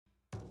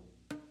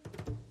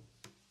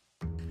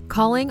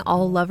Calling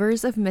all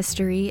lovers of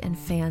mystery and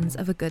fans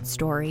of a good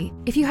story.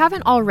 If you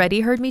haven't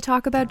already heard me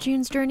talk about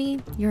June's Journey,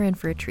 you're in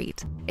for a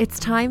treat. It's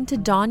time to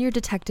don your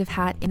detective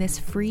hat in this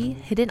free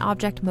hidden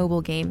object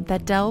mobile game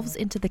that delves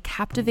into the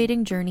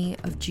captivating journey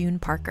of June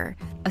Parker,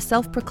 a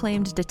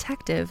self-proclaimed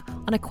detective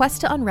on a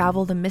quest to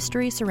unravel the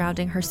mystery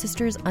surrounding her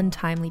sister's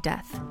untimely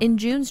death. In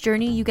June's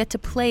Journey, you get to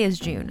play as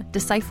June,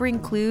 deciphering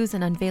clues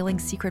and unveiling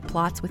secret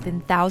plots within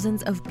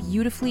thousands of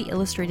beautifully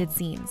illustrated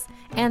scenes.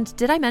 And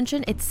did I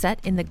mention it's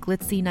set in the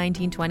glitzy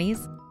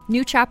 1920s?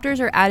 New chapters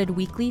are added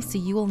weekly, so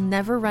you will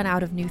never run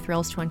out of new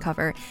thrills to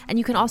uncover, and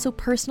you can also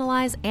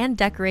personalize and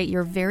decorate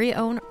your very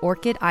own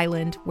Orchid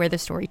Island where the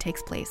story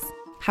takes place.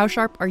 How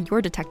sharp are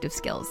your detective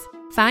skills?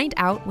 Find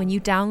out when you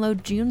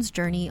download June's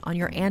Journey on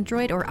your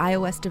Android or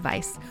iOS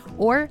device,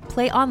 or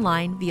play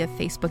online via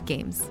Facebook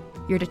Games.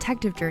 Your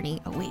detective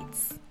journey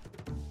awaits.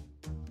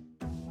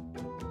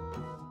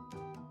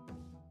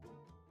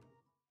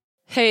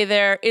 Hey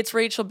there, it's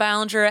Rachel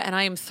Ballinger, and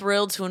I am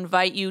thrilled to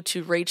invite you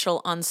to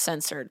Rachel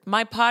Uncensored,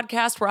 my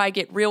podcast where I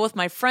get real with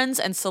my friends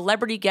and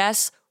celebrity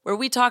guests, where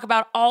we talk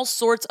about all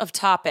sorts of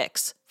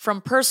topics. From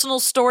personal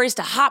stories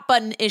to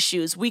hot-button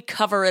issues, we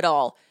cover it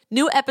all.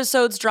 New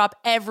episodes drop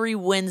every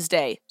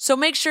Wednesday, so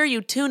make sure you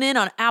tune in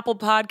on Apple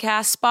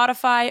Podcasts,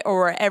 Spotify,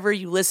 or wherever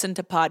you listen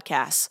to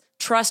podcasts.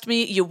 Trust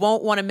me, you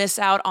won't want to miss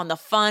out on the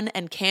fun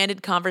and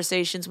candid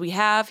conversations we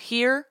have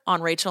here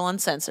on Rachel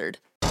Uncensored.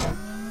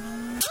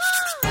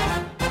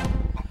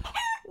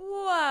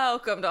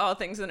 Welcome to All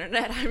Things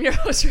Internet. I'm your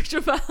host,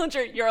 Rachel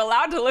Ballinger. You're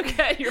allowed to look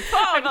at your phone.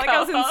 I feel like I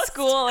was in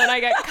school and I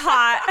got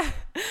caught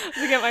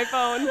looking at my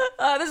phone.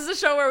 This is a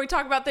show where we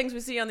talk about things we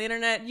see on the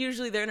internet.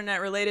 Usually they're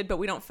internet related, but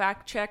we don't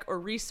fact check or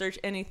research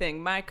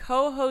anything. My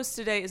co-host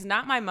today is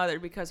not my mother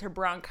because her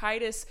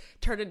bronchitis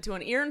turned into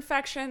an ear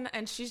infection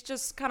and she's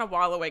just kind of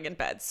wallowing in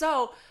bed.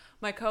 So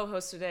my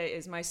co-host today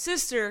is my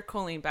sister,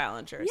 Colleen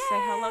Ballinger. Yay! Say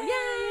hello. Yay,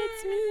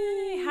 it's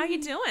me. How you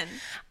doing?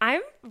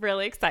 I'm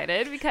really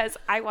excited because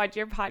I watch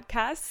your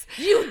podcasts.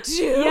 You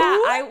do?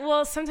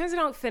 Yeah, sometimes I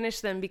don't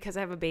finish them because I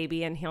have a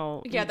baby and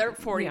he'll... Yeah, they're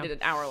 40 to an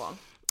hour long.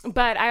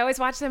 But I always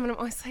watch them and I'm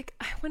always like,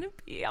 I want to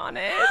be on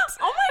it.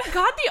 Oh my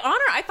God, the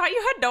honor. I thought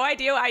you had no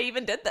idea I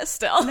even did this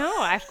still.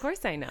 No, of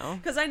course I know.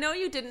 Because I know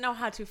you didn't know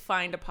how to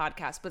find a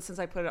podcast, but since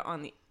I put it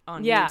on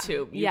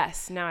YouTube.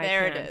 Now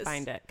I can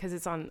find it because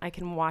it's on. I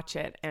can watch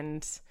it,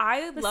 and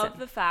I love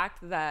the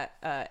fact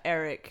that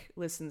Eric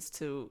listens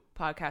to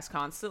podcasts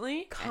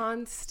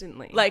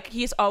constantly. Like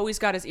he's always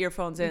got his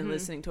earphones in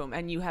listening to them,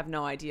 and you have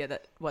no idea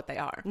what they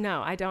are.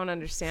 No, I don't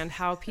understand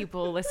how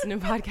people listen to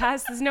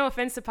podcasts. There's no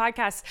offense to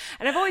podcasts,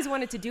 and I've always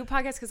wanted to do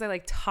podcasts because I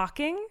like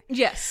talking.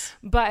 Yes,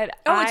 but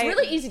it's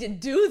really easy to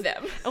do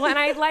them. And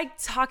I like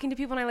talking to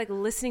people, and I like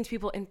listening to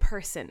people in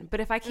person.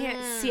 But if I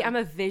can't see, I'm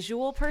a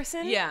visual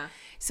person. Yeah.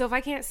 So if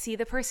I can't see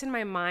the person,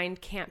 my mind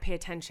can't pay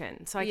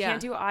attention. So I can't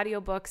do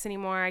audiobooks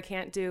anymore. I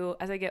can't do,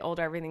 as I get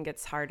older, everything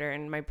gets harder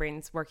and my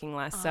brain's working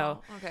less.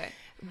 Okay.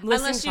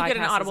 Unless you get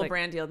an Audible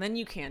brand deal, then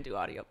you can do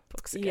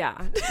audiobooks again.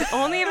 Yeah.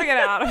 Only if I get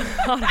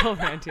an Audible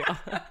brand deal.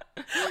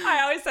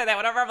 I always say that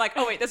whenever I'm like,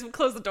 oh wait, this would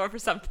close the door for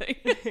something.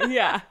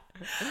 Yeah.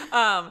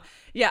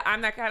 Yeah,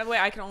 I'm that kind of way.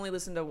 I can only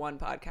listen to one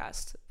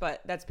podcast,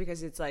 but that's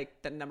because it's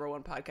like the number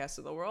one podcast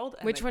in the world.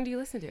 And which one do you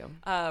listen to?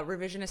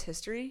 Revisionist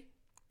History.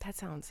 That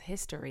sounds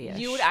history-ish.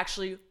 You would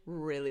actually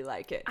really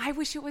like it. I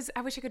wish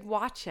I could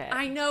watch it.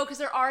 I know, because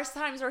there are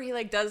times where he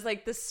like does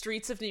like the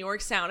streets of New York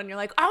sound, and you're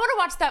like, I want to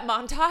watch that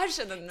montage.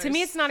 And then to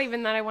me, it's not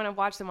even that I want to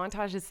watch the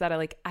montage. It's that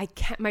I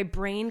can't. My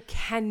brain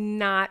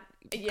cannot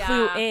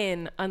clue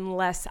in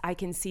unless I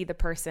can see the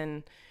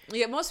person.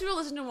 Yeah, most people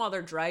listen to them while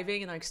they're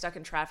driving and they're like stuck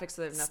in traffic,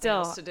 so they have nothing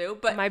else to do.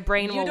 But my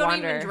brain will wander. You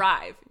don't even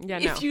drive. Yeah,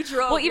 no. If you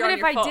drove, well, even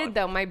if I phone. did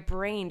though, my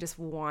brain just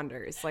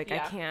wanders. Like I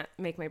can't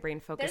make my brain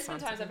focus. There's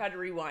sometimes I've had to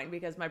rewind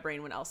because my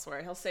brain went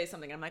elsewhere. He'll say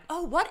something, and I'm like,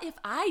 oh, what if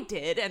I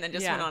did? And then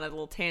just went on a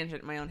little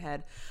tangent in my own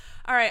head.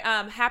 All right,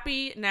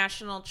 happy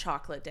National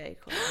Chocolate Day,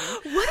 Colleen.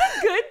 What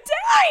a good day!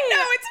 I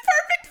know, it's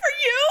perfect for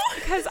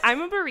you. Because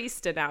I'm a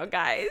barista now,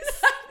 guys.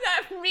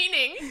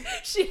 Meaning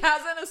she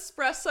has an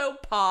espresso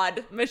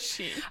pod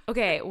machine.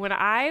 Okay, when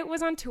I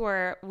was on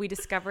tour, we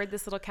discovered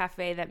this little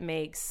cafe that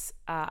makes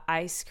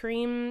ice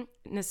cream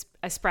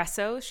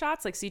espresso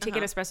shots. Like, so you take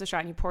an espresso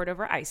shot and you pour it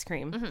over ice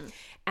cream.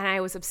 And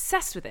I was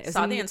obsessed with it.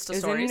 Saw the Insta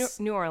stories. It was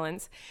in New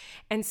Orleans.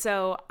 And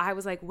so I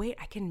was like, wait,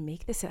 I can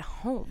make this at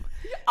home.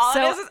 All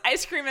it is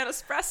ice cream and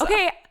espresso.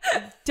 Okay,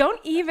 don't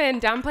even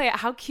downplay it.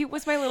 How cute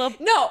was my little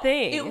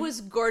thing? It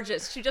was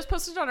gorgeous. She just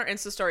posted it on her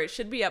Insta story. It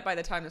should be up by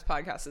the time this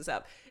podcast is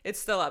up. It's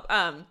still up.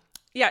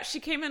 Yeah, she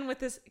came in with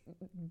this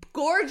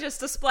gorgeous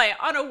display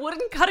on a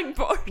wooden cutting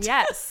board.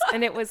 Yes,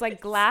 and it was like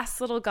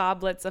glass little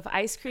goblets of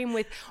ice cream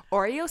with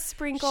Oreo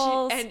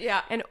sprinkles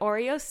and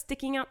Oreo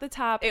sticking out the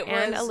top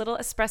and a little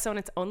espresso in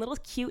its own little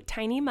cute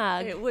tiny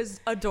mug. It was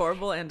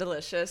adorable and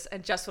delicious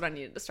and just what I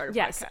needed to start a podcast.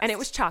 Yes, and it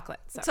was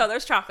chocolate. So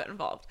there's chocolate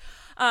involved.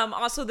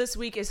 Also this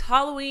week is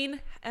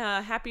Halloween.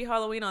 Happy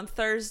Halloween on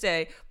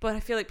Thursday, but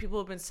I feel like people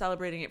have been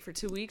celebrating it for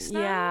 2 weeks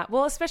now. Yeah,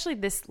 well, especially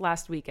this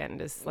last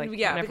weekend is like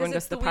when everyone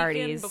goes to the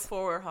parties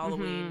before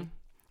Halloween.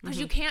 because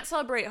you can't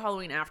celebrate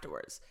Halloween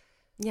afterwards.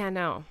 Yeah,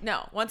 no.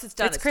 No, once it's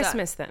done, It's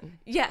Christmas then.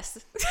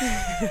 Yes.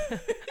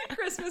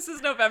 Christmas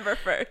is November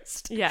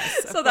 1st.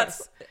 Yes. So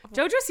that's...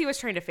 Jojo C was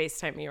trying to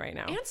FaceTime me right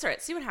now. Answer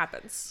it. See what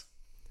happens.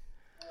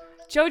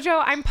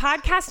 Jojo, I'm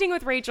podcasting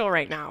with Rachel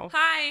right now.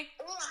 Hi.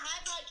 Oh, hi,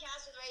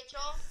 podcast with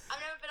Rachel. I've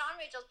never been on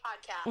Rachel's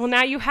podcast. Well,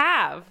 now you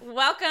have.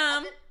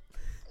 Welcome.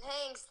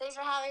 Thanks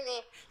for having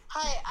me.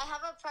 Hi, I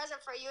have a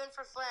present for you and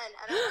for Flynn,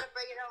 and I want to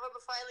bring it over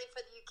before I leave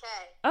for the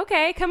UK.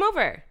 Okay, come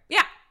over.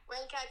 Yeah. When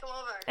can I come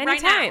over?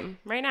 Anytime.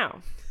 Right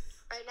now.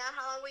 Right now?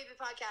 How long will you be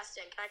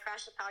podcasting? Can I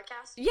crash the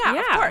podcast? Yeah,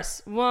 of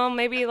course. Well,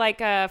 maybe like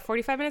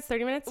 45 minutes,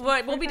 30 minutes?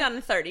 We'll be done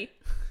in 30.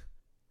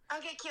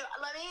 Okay, cute.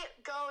 Let me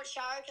go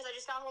shower because I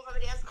just got home from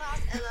a dance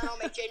class, and then I'll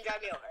make Jane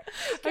drive me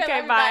over.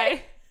 Okay,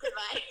 bye.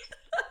 Goodbye.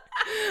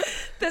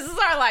 This is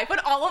our life. When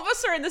all of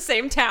us are in the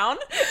same town,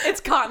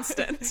 it's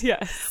constant.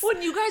 Yes.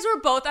 When you guys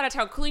were both out of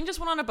town, Colleen just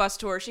went on a bus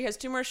tour. She has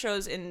 2 more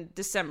shows in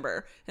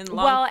December.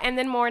 Well, and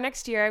then more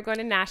next year. I'm going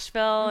to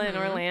Nashville and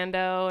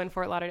Orlando and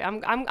Fort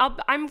Lauderdale.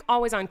 I'm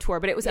always on tour,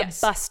 but it was a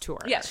bus tour.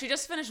 Yes, she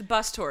just finished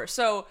bus tour.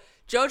 So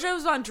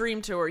JoJo's on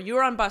Dream Tour. You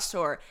were on bus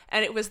tour.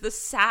 And it was the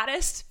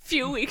saddest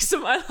few weeks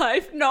of my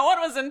life. No one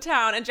was in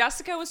town. And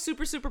Jessica was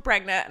super, super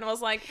pregnant. And I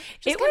was like,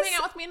 just come hang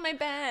out with me in my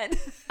bed.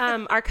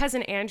 Our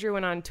cousin Andrew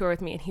went on tour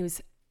with me, and he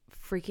was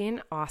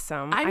freaking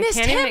awesome. I missed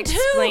can't him even too,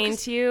 explain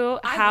to you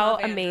how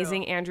love Andrew.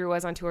 amazing Andrew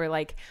was on tour.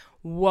 Like,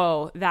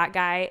 whoa, that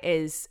guy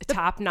is a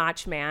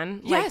top-notch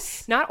man.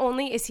 Yes. Like, not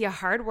only is he a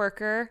hard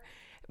worker,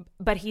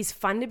 but he's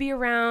fun to be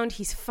around.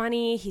 He's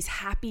funny. He's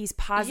happy. He's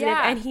positive.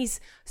 Yeah. And he's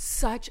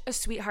such a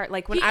sweetheart.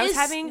 Like, when I was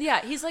having...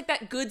 Yeah, he's like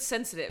that good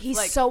sensitive. He's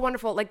like, so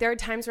wonderful. Like, there are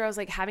times where I was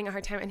like having a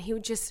hard time, and he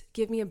would just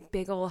give me a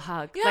big old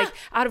hug, Yeah. like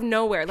out of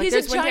nowhere. Like, He's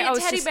there's a one day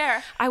giant teddy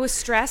bear. I was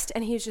stressed,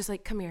 and he was just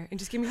like, "Come here," and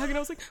just give me a hug. And I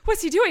was like,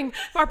 "What's he doing?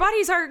 Our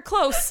bodies are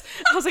close."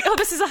 I was like, "Oh,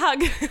 this is a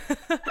hug." You're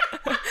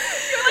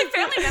like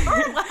family member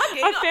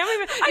hugging. A family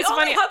member. It's I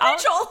only funny. hug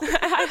Rachel.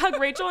 I hug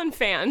Rachel and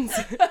fans.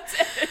 That's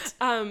it.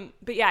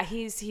 But yeah,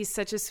 he's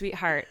such a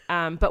sweetheart.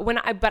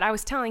 But I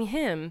was telling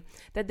him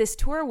that this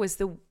tour was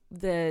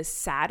the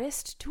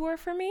saddest tour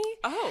for me.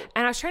 Oh.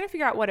 And I was trying to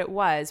figure out what it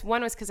was.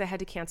 One was because I had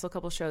to cancel a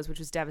couple shows, which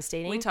was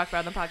devastating. We talked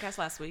about it on the podcast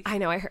last week. I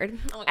know, I heard.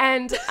 Oh,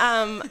 and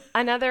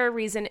another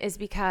reason is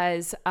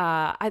because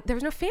there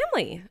was no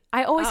family.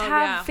 I always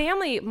have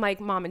family. My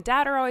mom and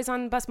dad are always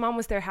on the bus. Mom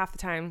was there half the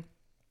time.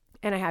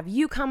 And I have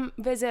you come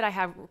visit. I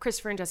have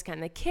Christopher and Jessica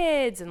and the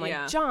kids and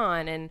like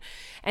John and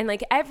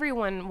like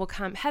everyone will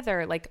come.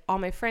 Heather, like all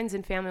my friends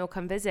and family will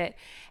come visit.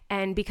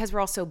 And because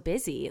we're all so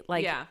busy,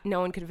 like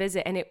no one could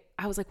visit. And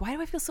I was like, why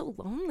do I feel so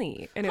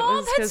lonely? And it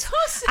was that's so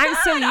sad. I'm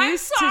so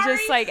used to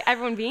just like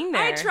everyone being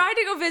there. I tried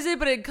to go visit,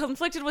 but it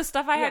conflicted with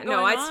stuff I had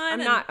going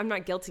on. I'm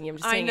not guilting you. I'm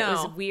just saying it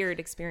was a weird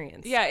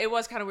experience. Yeah, it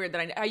was kind of weird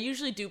that I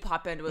usually do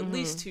pop into at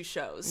least 2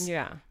 shows.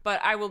 Yeah. But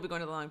I will be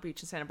going to the Long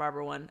Beach and Santa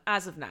Barbara one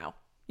as of now.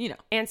 You know.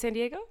 And San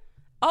Diego?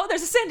 Oh,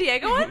 there's a San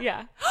Diego one?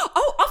 Yeah.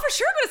 Oh, I'll for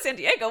sure go to San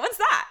Diego. When's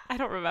that? I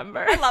don't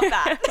remember. I love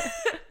that.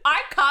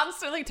 I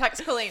constantly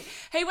text Colleen,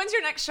 hey, when's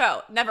your next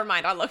show? Never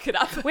mind, I'll look it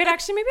up. Wait,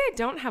 actually, maybe I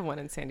don't have one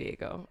in San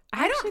Diego.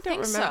 I don't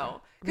think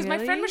so. Because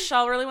my friend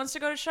Michelle really wants to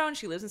go to a show, and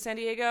she lives in San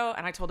Diego,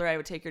 and I told her I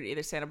would take her to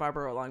either Santa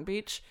Barbara or Long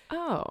Beach.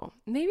 Oh,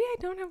 maybe I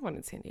don't have one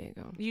in San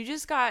Diego. You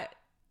just got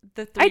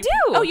the 3... I do.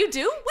 Oh, you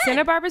do? When?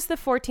 Santa Barbara's the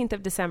 14th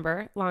of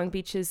December. Long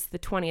Beach is the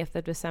 20th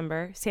of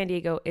December. San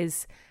Diego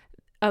is...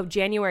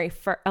 January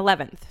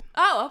 11th.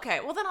 Oh,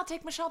 okay. Well, then I'll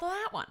take Michelle to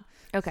that one.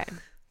 Okay.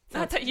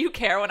 Not that you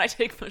care when I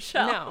take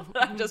Michelle. No.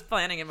 I'm just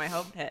planning in my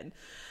home head.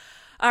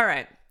 All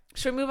right.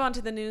 Should we move on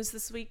to the news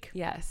this week?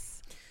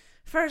 Yes.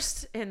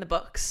 First in the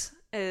books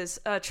is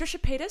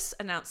Trisha Paytas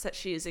announced that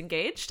she is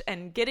engaged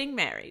and getting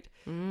married.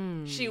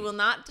 She will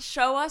not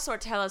show us or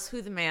tell us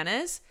who the man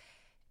is.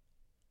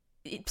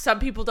 Some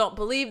people don't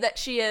believe that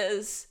she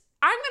is.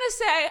 I'm going to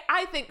say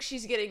I think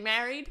she's getting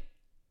married.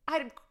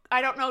 I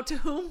don't know to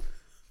whom.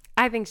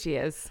 I think she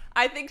is.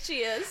 I think she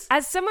is.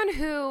 As someone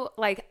who,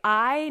 like,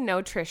 I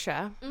know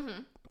Trisha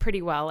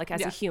pretty well, like,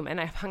 as a human.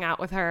 I've hung out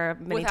with her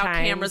many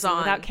times.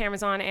 Without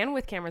cameras on and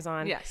with cameras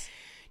on. Yes.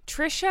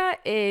 Trisha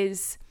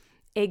is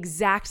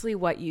exactly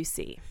what you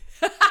see.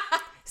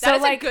 That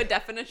is a good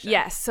definition.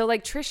 Yes. So,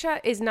 like,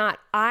 Trisha is not...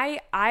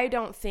 I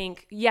don't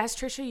think... Yes,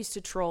 Trisha used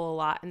to troll a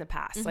lot in the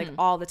past, like,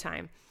 all the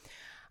time.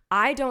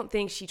 I don't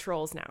think she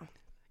trolls now.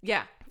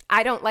 Yeah.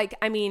 I don't, like...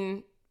 I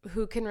mean...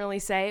 Who can really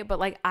say? But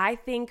like, I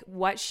think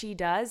what she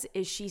does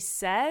is she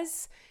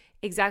says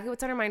exactly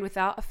what's on her mind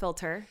without a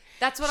filter.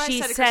 That's what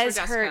she I said. Says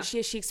her.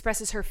 She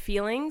expresses her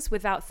feelings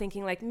without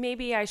thinking like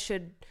maybe I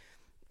should,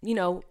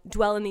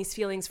 dwell in these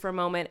feelings for a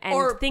moment and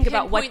or think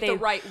about what the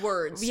right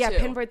words. Yeah, too.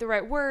 pinpoint the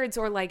right words.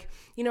 Or like,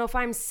 if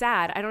I'm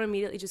sad, I don't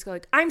immediately just go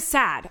like I'm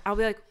sad. I'll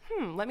be like,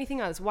 let me think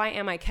about this. Why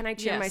am I? Can I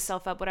cheer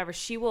myself up? Whatever.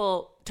 She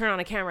will turn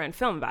on a camera and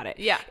film about it.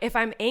 Yeah. If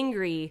I'm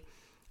angry,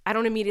 I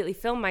don't immediately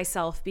film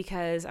myself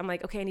because I'm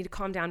like, okay, I need to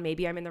calm down.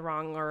 Maybe I'm in the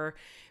wrong, or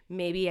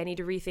maybe I need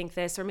to rethink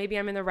this, or maybe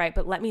I'm in the right,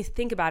 but let me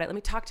think about it. Let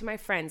me talk to my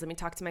friends. Let me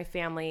talk to my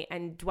family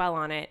and dwell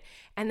on it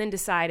and then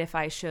decide if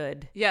I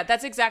should. Yeah,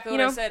 that's exactly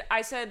what I said.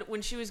 I said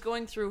when she was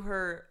going through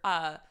her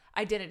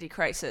identity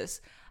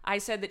crisis, I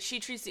said that she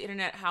treats the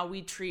internet how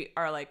we treat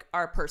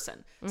our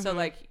person. So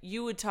like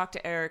you would talk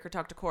to Eric or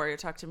talk to Corey or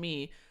talk to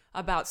me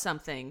about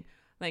something.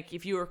 Like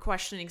if you were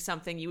questioning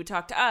something, you would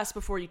talk to us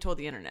before you told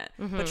the internet.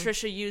 But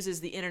Trisha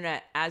uses the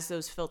internet as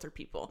those filter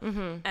people,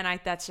 and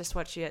that's just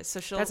what she is.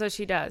 So that's what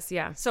she does.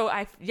 Yeah. So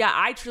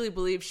I truly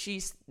believe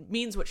she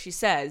means what she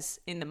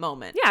says in the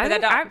moment. Yeah, but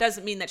that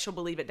doesn't mean that she'll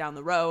believe it down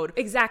the road.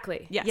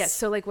 Exactly. Yes.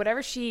 So like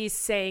whatever she's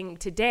saying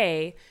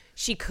today,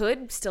 she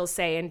could still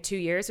say in 2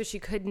 years, or she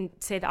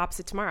couldn't say the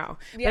opposite tomorrow.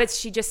 Yeah. But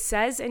she just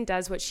says and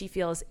does what she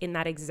feels in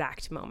that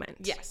exact moment.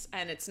 Yes,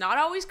 and it's not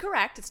always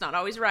correct. It's not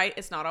always right.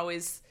 It's not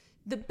always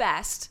the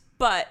best,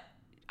 but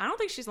I don't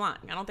think she's lying.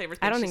 I don't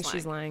think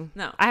she's lying.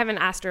 No. I haven't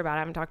asked her about it. I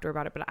haven't talked to her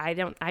about it, but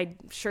I'm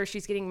sure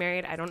she's getting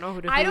married. I don't know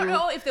who. I don't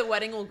know if the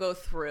wedding will go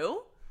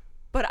through,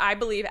 but I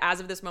believe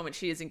as of this moment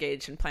she is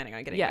engaged and planning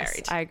on getting married.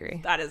 Yes, I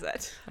agree. That is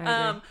it.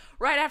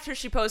 Right after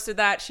she posted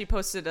that, she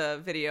posted a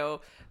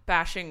video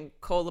bashing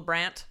Cole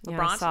LeBrant.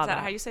 LeBrant, is that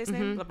how you say his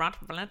name?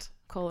 LeBrant?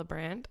 Cole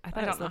LeBrant. I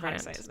don't know how to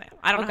say his name.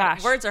 I don't know.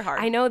 Gosh. Words are hard.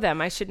 I know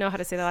them. I should know how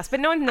to say the last, but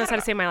no one knows how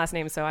to say my last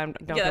name, so I don't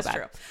feel bad. Yeah, that's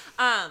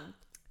true.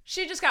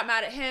 She just got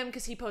mad at him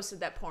because he posted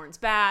that porn's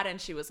bad, and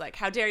she was like,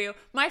 "How dare you?"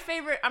 My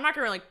favorite. I'm not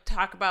gonna really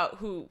talk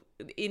about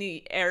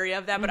any area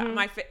of that, but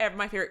my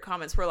favorite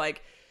comments were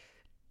like,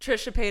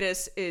 Trisha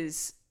Paytas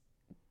is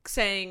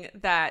saying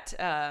that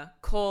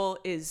Cole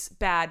is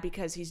bad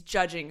because he's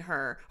judging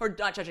her, or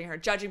not judging her,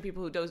 judging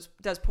people who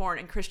does porn,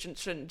 and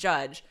Christians shouldn't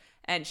judge,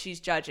 and she's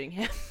judging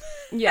him.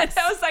 Yes.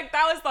 And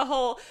that was the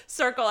whole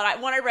circle.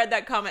 And when I read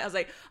that comment, I was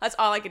like, that's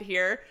all I could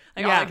hear,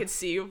 all I could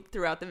see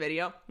throughout the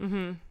video.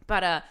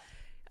 But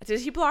did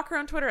he block her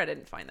on Twitter? I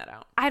didn't find that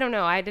out. I don't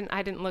know. I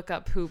didn't look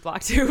up who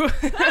blocked who. I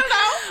don't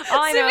know.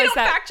 All I know is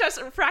that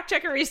fact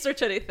check or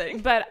research anything.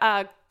 But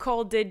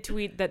Cole did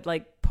tweet that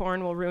like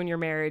porn will ruin your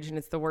marriage and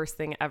it's the worst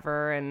thing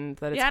ever, and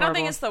that it's I don't horrible.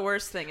 think it's the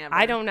worst thing ever.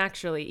 I don't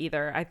actually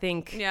either. I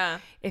think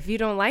if you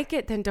don't like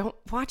it, then don't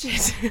watch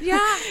it. Yeah,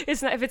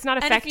 it's not if it's not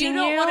affecting and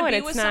if you don't want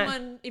to be with not,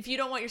 someone, if you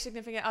don't want your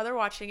significant other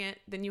watching it,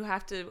 then you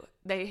have to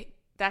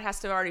that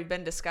has to have already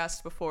been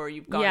discussed before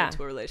you've gone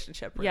into a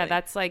relationship. Really. Yeah,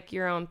 that's like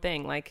your own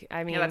thing. Like,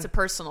 I mean, that's a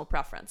personal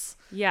preference.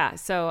 Yeah.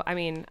 So, I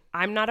mean,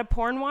 I'm not a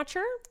porn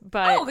watcher,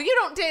 but you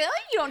don't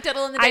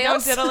diddle in the I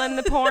don't diddle in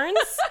the porns,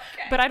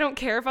 but I don't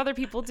care if other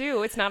people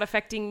do. It's not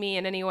affecting me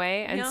in any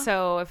way. And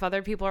so if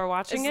other people are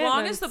watching as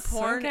long as the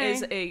porn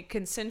is a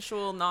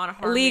consensual,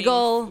 non-harming,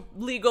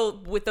 legal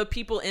with the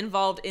people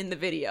involved in the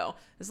video,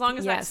 as long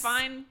as that's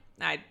fine,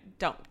 I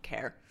don't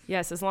care.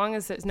 Yes, as long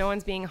as no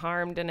one's being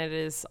harmed and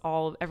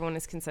everyone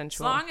is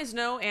consensual. As long as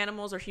no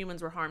animals or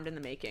humans were harmed in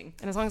the making.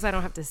 And as long as I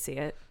don't have to see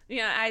it.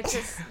 Yeah,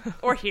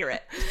 or hear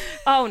it.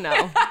 Oh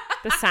no,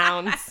 the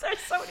sounds. There's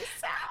so many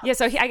sounds. Yeah,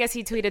 so I guess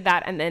he tweeted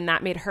that, and then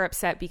that made her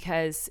upset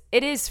because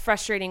it is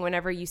frustrating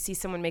whenever you see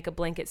someone make a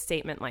blanket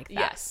statement like that.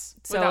 Yes.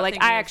 So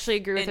like I actually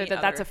agree with her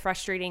that that's a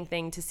frustrating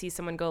thing to see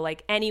someone go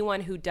like,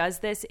 anyone who does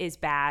this is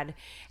bad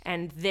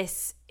and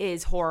this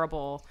is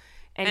horrible.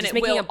 And just it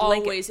making will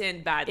always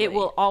end badly. It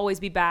will always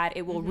be bad.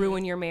 It will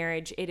ruin your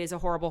marriage. It is a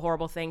horrible,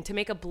 horrible thing. To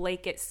make a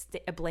blanket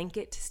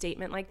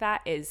statement like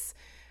that is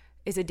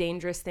a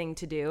dangerous thing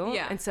to do.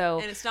 Yeah, and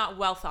it's not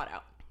well thought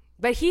out.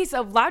 But he's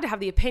allowed to have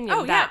the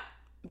opinion that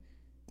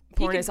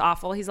porn is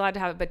awful. He's allowed to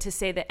have it. But to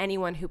say that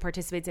anyone who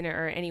participates in it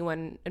or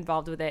anyone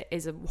involved with it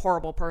is a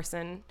horrible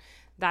person,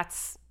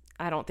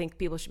 I don't think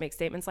people should make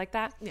statements like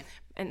that. Yeah.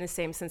 In the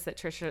same sense that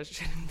Trisha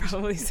should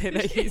probably say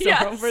that he's a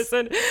horrible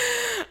person.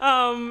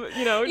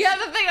 Yeah,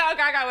 the thing about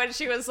Gaga when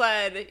she was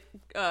like,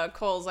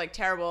 Cole's like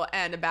terrible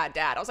and a bad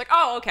dad. I was like,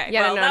 oh, okay.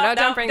 Yeah, well,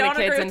 don't bring the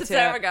kids into it.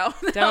 There we go.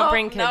 Don't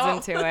bring kids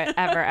into it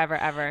ever, ever,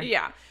 ever.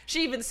 Yeah.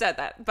 She even said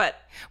that, but.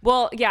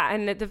 Well, yeah,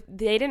 and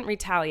they didn't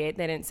retaliate.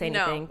 They didn't say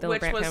anything. The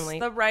which LeBrant was family.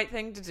 the right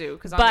thing to do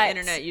because on the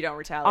internet you don't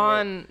retaliate.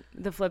 On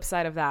the flip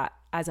side of that,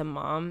 as a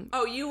mom.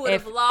 Oh, you would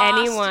have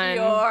lost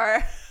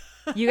your.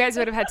 You guys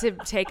would have had to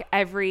take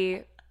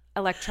every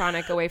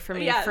electronic away from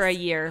me for a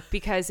year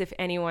because if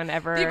anyone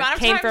ever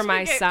came for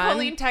my son.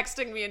 Colleen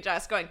texting me and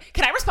Jess going,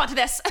 can I respond to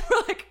this? And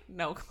we're like,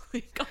 no,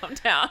 Colleen, calm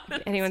down.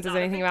 If anyone says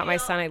anything about my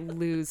son, I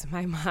lose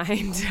my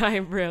mind. I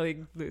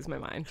really lose my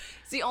mind.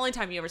 It's the only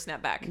time you ever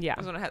snap back. Yeah.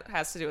 That's what it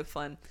has to do with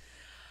Flynn.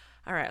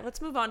 All right,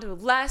 let's move on to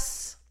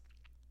less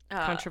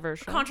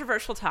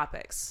controversial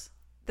topics.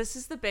 This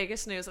is the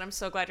biggest news, and I'm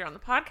so glad you're on the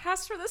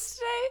podcast for this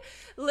today.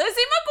 Lizzie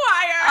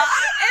McGuire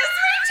is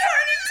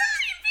returning to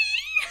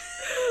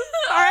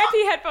TV.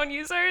 R.I.P. headphone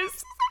users.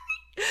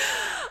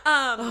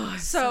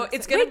 So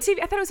it's gonna. Wait,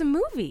 TV? I thought it was a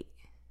movie.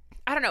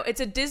 I don't know.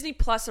 It's a Disney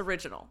Plus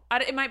original.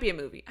 It might be a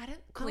movie. I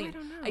don't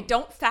know. I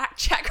don't fact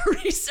check or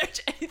research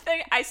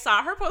anything. I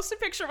saw her post a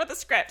picture with a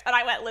script, and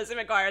I went, Lizzie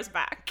McGuire's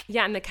back.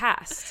 Yeah, and the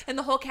cast. And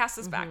the whole cast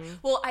is back.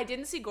 Well, I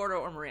didn't see Gordo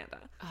or Miranda.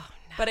 Oh,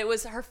 no. but it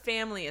was her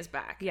family is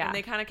back. Yeah. And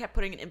they kind of kept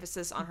putting an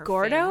emphasis on her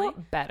Gordo family.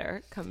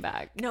 better come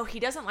back. No, he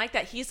doesn't like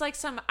that. He's like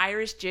some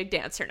Irish jig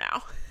dancer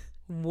now.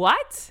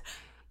 What?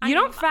 You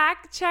don't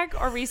fact check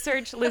or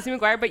research Lizzie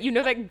McGuire, but you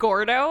know that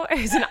Gordo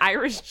is an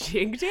Irish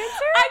jig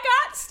dancer? I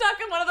got stuck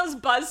in one of those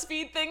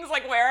BuzzFeed things,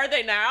 like, where are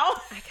they now?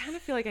 I kind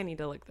of feel like I need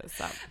to look this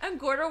up. And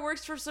Gordo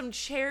works for some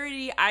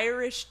charity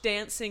Irish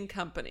dancing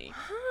company.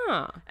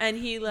 Huh. And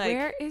he, like...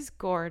 Where is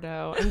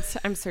Gordo?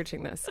 I'm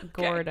searching this.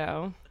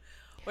 Gordo.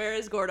 Where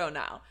is Gordo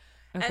now?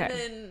 Okay. And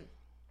then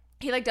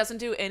he, like, doesn't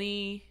do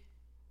any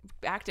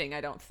acting, I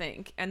don't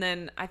think. And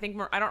then I think...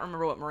 I don't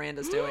remember what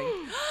Miranda's doing.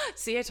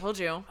 See, I told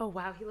you. Oh,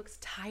 wow. He looks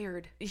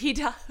tired. He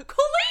does.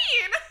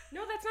 Colleen!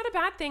 No, that's not a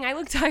bad thing. I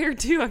look tired,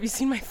 too. Have you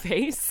seen my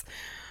face?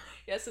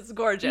 Yes, it's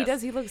gorgeous. He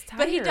does. He looks tired.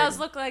 But he does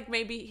look like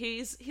maybe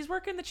he's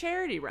working the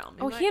charity realm.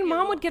 Oh, he and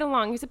Mom would get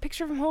along. Here's a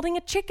picture of him holding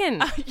a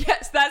chicken.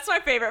 Yes, that's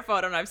my favorite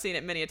photo, and I've seen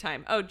it many a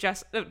time. Oh,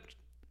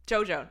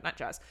 Jojo, not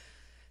Jess,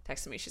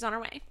 texted me. She's on her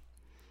way.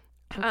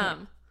 Okay.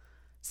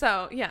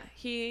 So yeah,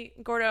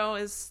 Gordo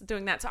is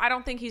doing that. So I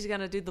don't think he's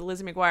gonna do the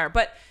Lizzie McGuire,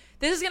 but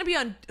this is gonna be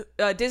on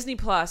Disney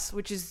Plus,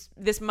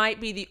 this might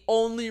be the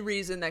only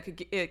reason that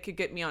could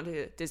get me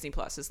onto Disney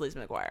Plus is Lizzie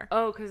McGuire.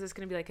 Oh, because it's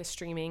gonna be like a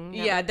streaming.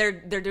 Yeah, they're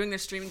doing their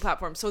streaming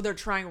platform, so they're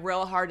trying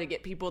real hard to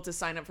get people to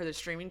sign up for the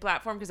streaming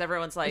platform because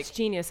everyone's like, it's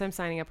genius. I'm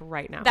signing up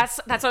right now. That's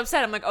what I've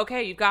said. I'm like,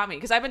 okay, you got me,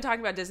 because I've been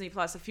talking about Disney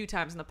Plus a few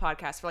times in the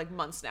podcast for like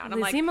months now, and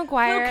Lizzie I'm like,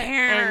 McGuire who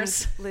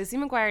cares? And Lizzie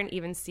McGuire and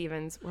Even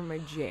Stevens were my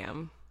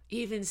jam.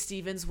 Even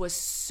Stevens was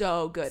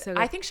so good. So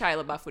good. I think Shia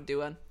LaBeouf would do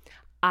one.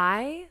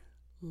 I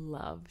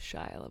love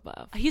Shia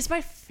LaBeouf. He's my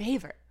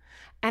favorite.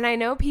 And I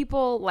know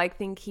people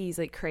think he's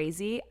like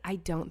crazy. I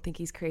don't think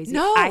he's crazy.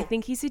 No. I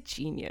think he's a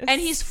genius.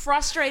 And he's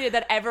frustrated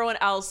that everyone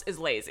else is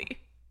lazy.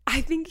 I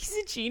think he's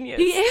a genius.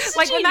 He is a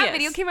when that genius.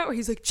 video came out where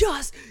he's like,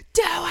 just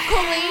do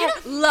it.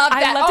 Colleen loved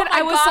that. I loved it. Oh my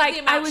I was God, like, the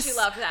amount she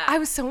loved that. I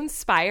was so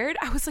inspired.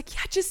 I was like,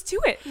 yeah, just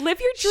do it. Live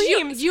your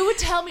dreams. You would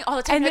tell me all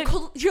the time. And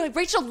You're like,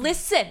 Rachel,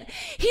 listen.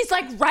 He's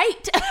like,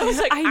 right. I was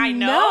like, I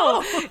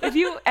know.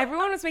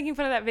 Everyone was making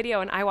fun of that video,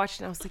 and I watched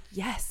it, and I was like,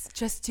 yes,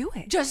 just do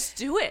it. Just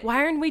do it.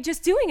 Why aren't we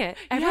just doing it?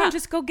 Everyone Yeah.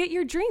 just go get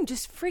your dream.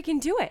 Just freaking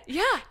do it.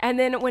 Yeah. And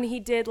then when he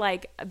did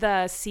like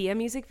the Sia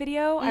music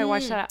video, I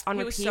watched that on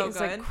He repeat. was so I was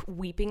like good.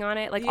 weeping on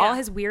it. Like Yeah. all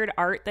his weird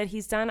art that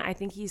he's done, I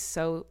think he's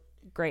so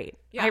great.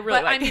 Yeah, I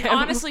really like him.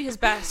 honestly, his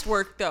best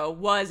work though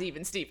was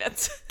Even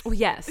Stevens. Oh,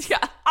 yes. Yeah,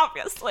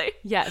 obviously.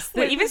 Yes.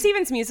 The Even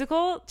Stevens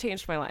musical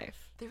changed my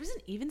life. There was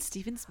an Even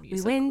Stevens We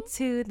musical. went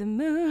to the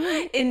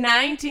moon in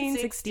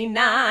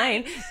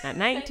 1969, not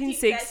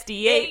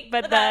 1968,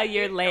 but the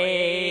year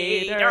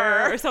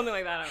later, or something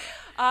like that.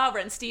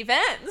 Ren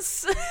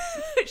Stevens.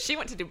 She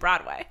went to do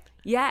Broadway.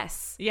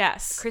 Yes.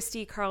 Yes.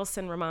 Christy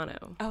Carlson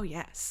Romano. Oh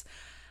yes.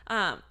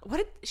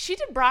 She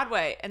did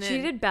Broadway, and then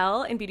She did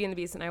Belle in Beauty and the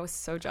Beast, and I was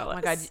so jealous. oh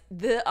my God,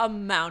 the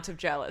amount of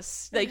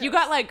jealous. Like you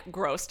got like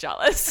gross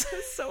jealous.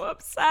 So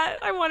upset.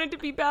 I wanted to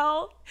be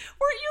Belle.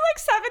 Weren't you like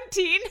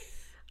 17?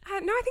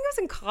 No, I think I was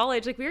in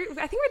college. I think we were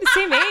the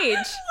same age.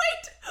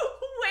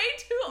 way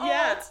too old.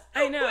 Yeah,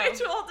 I know. Way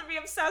too old to be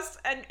obsessed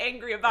and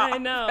angry about I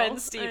know. Ben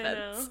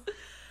Stevens.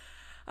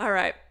 All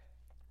right.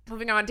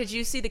 Moving on. Did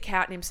you see the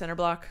cat named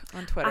Cinderblock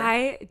on Twitter?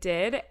 I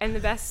did, and the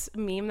best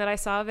meme that I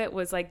saw of it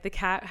was like the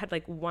cat had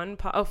like one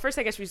paw. Oh, first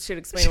I guess we should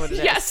explain what it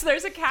is. Yes,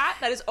 there's a cat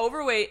that is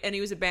overweight, and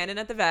he was abandoned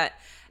at the vet.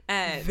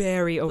 And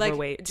Very like,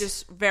 overweight.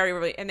 just very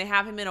overweight. And they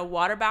have him in a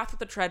water bath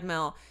with a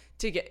treadmill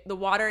to get the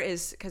water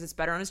is because it's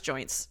better on his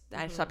joints.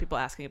 I saw people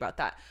asking about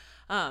that.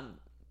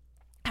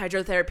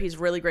 Hydrotherapy is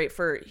really great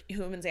for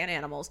humans and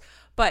animals,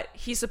 but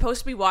he's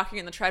supposed to be walking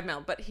in the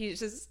treadmill, but he's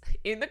just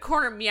in the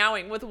corner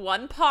meowing with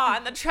one paw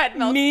on the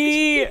treadmill.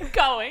 Me. Keep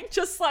going,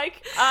 just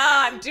like,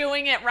 I'm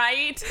doing it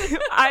right.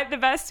 The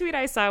best tweet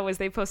I saw was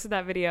they posted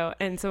that video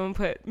and someone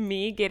put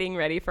me getting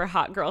ready for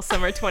Hot Girl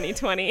Summer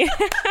 2020. And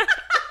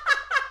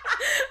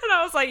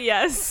I was like,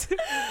 yes.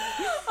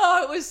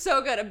 Oh, it was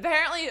so good.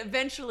 Apparently,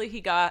 eventually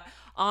he got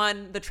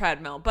on the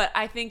treadmill, but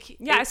I think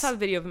I saw the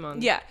video of him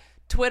on. Yeah.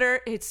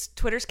 It's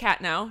Twitter's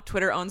cat now.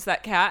 Twitter owns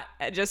that cat.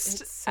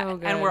 It's so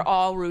good. And we're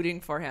all rooting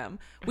for him.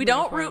 We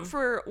don't root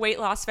for weight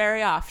loss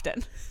very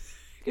often.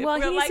 Well,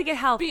 he needs to get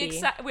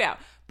healthy. Yeah,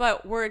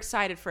 but we're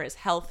excited for his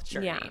health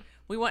journey. Yeah.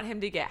 We want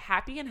him to get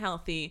happy and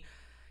healthy.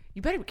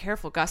 You better be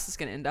careful. Gus is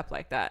going to end up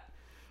like that.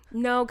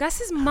 No,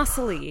 Gus is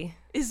muscly.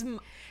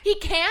 He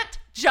can't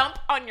jump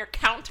on your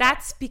counter.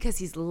 That's because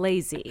he's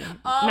lazy,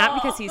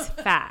 not because he's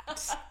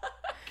fat.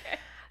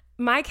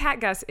 My cat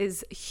Gus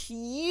is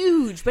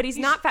huge, but he's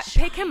not fat.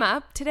 Pick him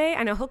up today.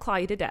 I know he'll claw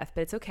you to death,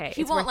 but it's okay.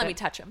 He won't let me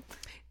touch him.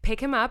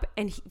 Pick him up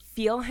and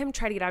feel him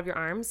try to get out of your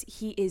arms.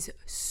 He is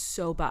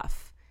so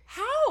buff.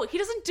 How? He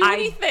doesn't do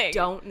anything. I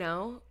don't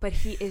know, but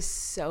he is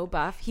so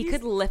buff. He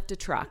could lift a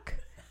truck.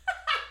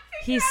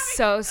 He's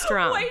so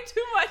strong. Way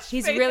too much.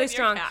 He's faith really in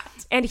strong. your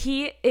cat. And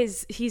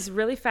he's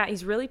really fat.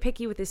 He's really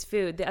picky with his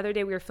food. The other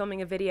day we were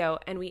filming a video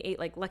and we ate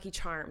like Lucky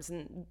Charms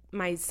and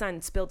my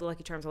son spilled the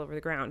Lucky Charms all over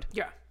the ground.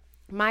 Yeah.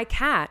 My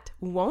cat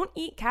won't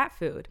eat cat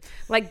food,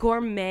 like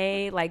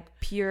gourmet, like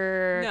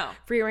pure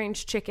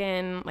free-range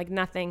chicken, like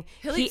nothing.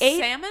 He ate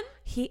salmon?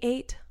 He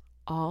ate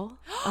all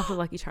of the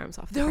Lucky Charms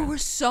off the There ground. were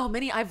so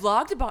many. I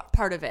vlogged about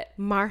part of it.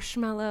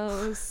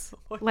 Marshmallows,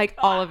 like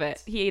all of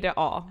it. He ate it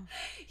all.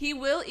 He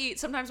will eat,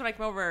 sometimes when I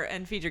come over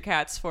and feed your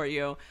cats for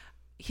you,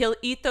 he'll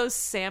eat those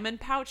salmon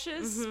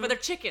pouches, but they're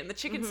chicken. The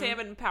chicken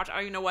salmon pouch, I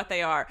don't even know what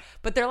they are.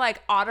 But they're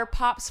like Otter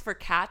Pops for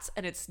cats,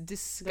 and it's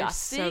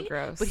disgusting. They're so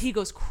gross. But he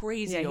goes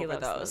crazy He over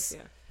loves those.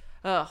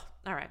 yeah. Ugh.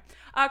 All right.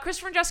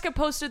 Christopher and Jessica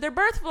posted their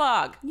birth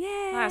vlog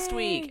last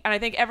week. And I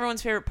think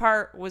everyone's favorite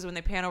part was when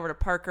they pan over to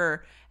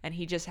Parker, and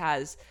he just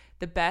has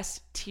the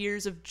best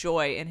tears of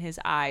joy in his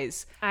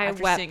eyes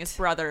after seeing his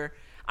brother.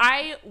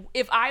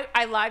 If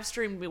I live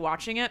streamed me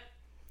watching it,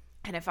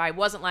 and if I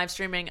wasn't live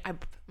streaming, I'm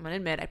going to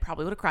admit I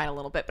probably would have cried a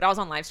little bit, but I was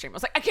on live stream. I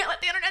was like, I can't let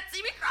the internet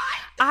see me cry.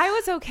 I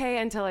was okay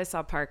until I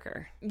saw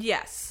Parker.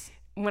 Yes.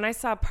 When I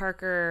saw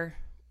Parker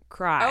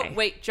cry. Oh,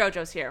 wait,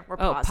 JoJo's here. We're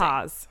pausing.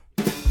 Pause.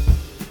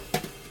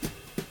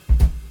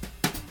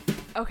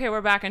 Okay,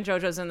 we're back and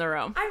JoJo's in the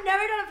room. I've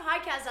never done a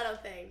podcast, I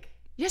don't think.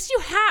 Yes, you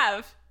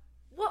have.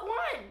 What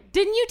one?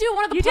 Didn't you do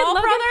one of the You Paul did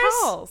Logan brothers?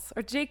 Paul's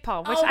or Jake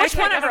Paul. Which Which one,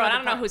 can't everyone? I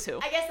remember don't know who's who.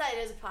 I guess that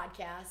is a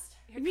podcast.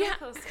 Yeah.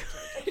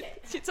 Okay.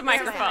 It's a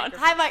microphone.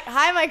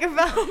 Hi,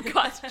 microphone.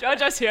 God,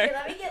 JoJo's here. Okay,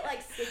 let me get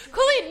like 6.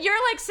 Colleen, you're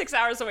like 6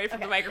 hours away from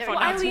the microphone.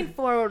 I now. lean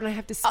forward when I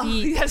have to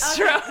speak. That's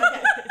true.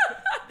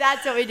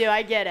 That's what we do.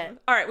 I get it.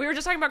 All right, we were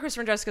just talking about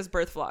Christopher and Jessica's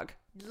birth vlog.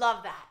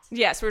 Love that.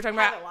 Yes, we were talking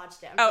I about. haven't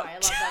watched it. I'm Oh.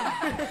 sorry.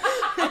 I love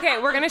that. Okay,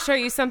 we're gonna show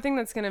you something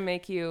that's gonna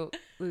make you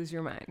lose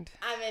your mind.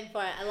 I'm in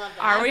for it. I love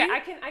that. Are we? I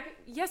can.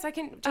 Yes, I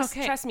can. Just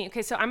Okay. trust me.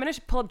 Okay, so I'm gonna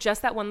pull up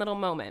just that one little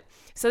moment.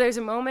 So there's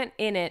a moment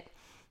in it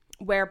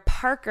where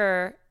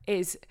Parker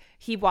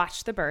he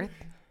watched the birth.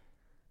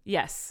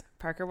 Yes,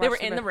 Parker watched. They were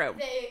the in the birth.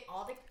 room.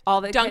 All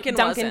the Duncan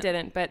Duncan wasn't.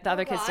 didn't, but the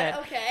other kids did.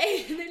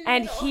 Okay.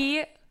 And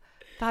he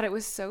thought it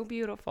was so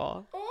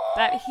beautiful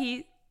that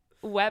he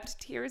wept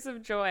tears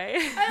of joy.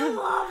 I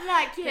love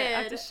that kid.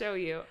 I have to show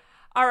you.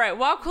 All right,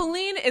 while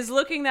Colleen is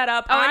looking that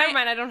up, Never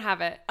mind. I don't have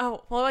it.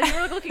 Oh, well, you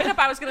were looking it up.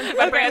 I was going to do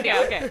my brand.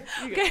 Yeah,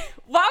 okay.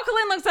 While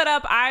Colleen looks that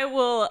up, I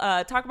will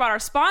talk about our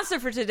sponsor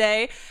for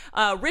today.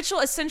 Ritual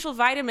Essential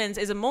Vitamins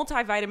is a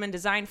multivitamin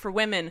designed for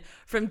women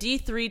from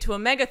D3 to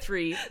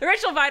omega-3. The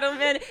Ritual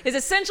Vitamin is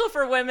essential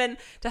for women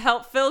to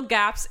help fill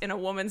gaps in a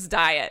woman's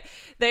diet.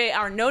 They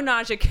are no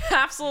nausea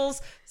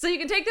capsules, so you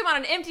can take them on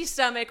an empty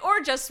stomach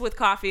or just with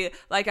coffee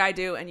like I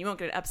do, and you won't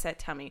get an upset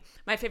tummy.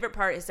 My favorite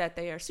part is that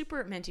they are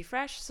super minty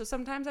fresh, so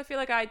sometimes I feel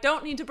like I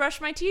don't need to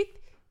brush my teeth,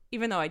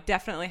 even though I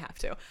definitely have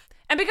to.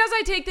 And because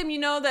I take them, you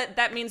know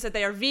that means that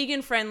they are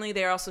vegan friendly.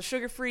 They are also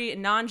sugar-free,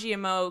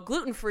 non-GMO,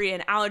 gluten-free,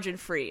 and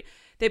allergen-free.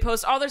 They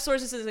post all their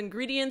sources and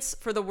ingredients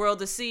for the world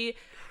to see.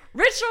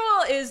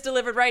 Ritual is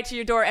delivered right to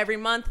your door every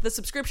month. The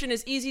subscription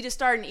is easy to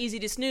start and easy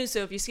to snooze,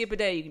 so if you skip a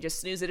day, you can just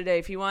snooze it a day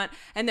if you want.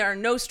 And there are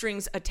no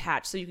strings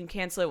attached, so you can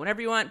cancel it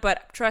whenever you want,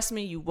 but trust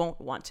me, you won't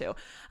want to.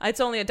 It's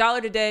only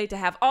 $1 a day to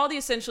have all the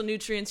essential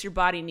nutrients your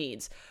body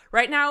needs.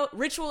 Right now,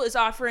 Ritual is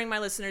offering my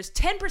listeners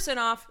 10%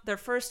 off their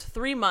first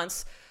 3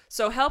 months,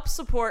 so help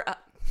support...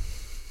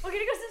 We're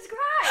gonna go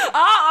subscribe.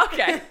 Oh,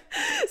 okay.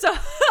 So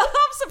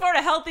help support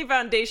a healthy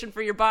foundation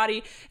for your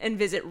body and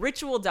visit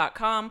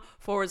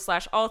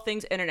ritual.com/all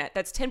things internet.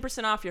 That's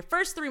 10% off your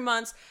first 3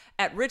 months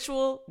at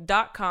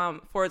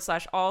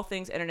ritual.com/all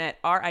things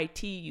internet.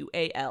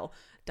 RITUAL.com.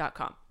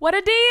 What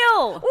a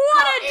deal!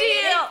 What a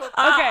deal! Okay,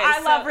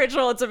 I love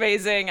Ritual. It's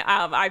amazing.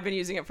 I've been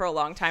using it for a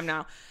long time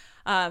now.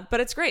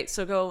 But it's great,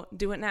 so go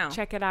do it now.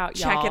 Check it out,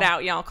 y'all. Check it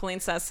out, y'all. Colleen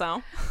says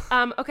so.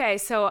 Okay,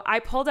 so I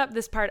pulled up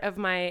this part of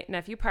my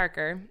nephew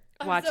Parker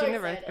watching so the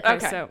birth.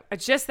 excited. Okay, so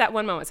just that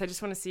one moment. So I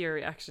just want to see your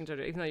reaction to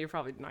it, even though you're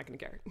probably not going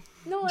to care.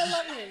 No, I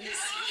love him.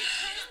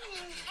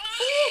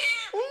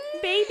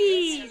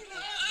 Baby!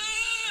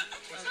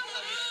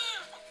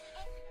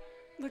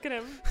 Look at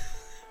him.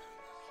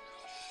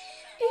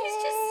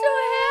 He's just so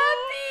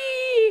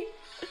happy.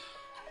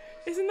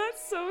 Isn't that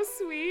so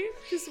sweet?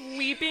 Just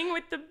weeping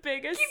with the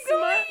biggest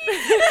smut.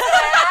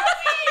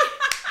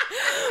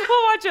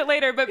 We'll watch it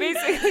later, but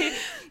basically,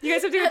 you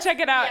guys have to go check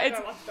it out. It's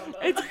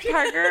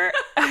Parker.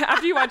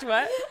 After you watch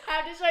what? I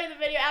have to show you the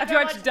video After you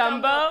watch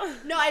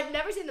Dumbo? No, I've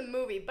never seen the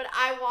movie, but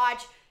I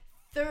watched.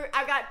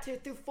 I got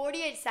through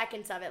 48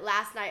 seconds of it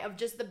last night of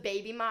just the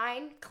Baby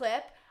Mine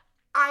clip.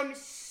 I'm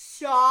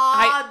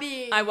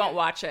sobbing. I won't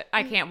watch it.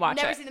 I can't watch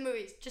Never it. seen the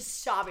movies.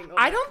 Just sobbing. Over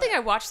I the don't think I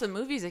clip. watched the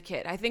movie as a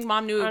kid. I think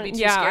Mom knew it would be too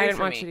Yeah, scary I didn't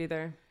for watch me. it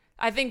either.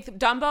 I think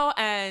Dumbo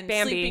and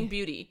Bambi. Sleeping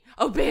Beauty.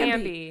 Oh, Bambi.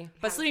 Bambi.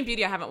 But Sleeping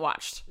Beauty I haven't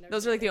watched.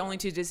 Those are like the only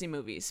 2 Disney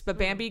movies. But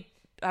Bambi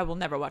I will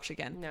never watch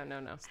again. No.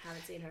 Haven't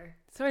seen her.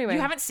 So anyway.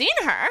 You haven't seen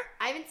her?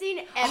 I haven't seen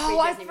every Oh,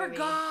 I Disney movie.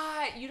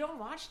 forgot. You don't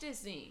watch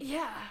Disney.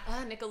 Yeah.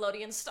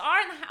 Nickelodeon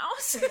star in the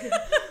house.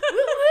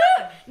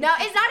 No,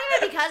 it's not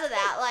even because of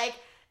that.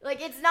 Like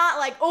it's not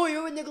like, oh,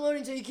 you're with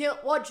Nickelodeon, so you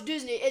can't watch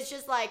Disney. It's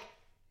just like,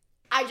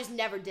 I just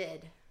never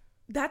did.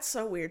 That's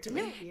so weird to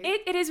me.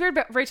 It is weird,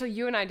 but Rachel,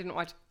 you and I didn't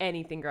watch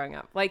anything growing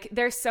up. Like,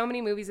 there's so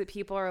many movies that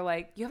people are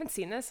like, you haven't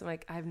seen this? I'm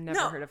like, I've never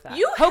heard of that.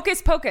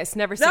 Hocus Pocus,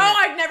 never seen it. No,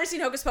 I've never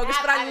seen Hocus Pocus,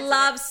 but I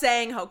love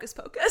saying Hocus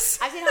Pocus.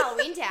 I've seen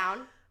Halloween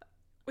Town.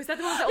 Was that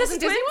the one with the Olsen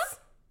twins?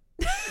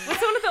 What's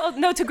the one with the old...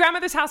 No, To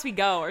Grandmother's House We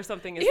Go or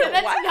something. That's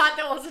not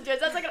the Olsen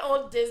twins. That's like an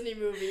old Disney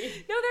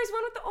movie. No, there's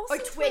one with the Olsen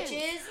twins. Or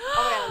Twitches. Oh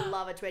my God, I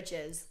love a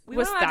Twitches. We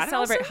was that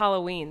celebrate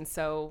Halloween,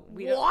 so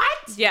we don't...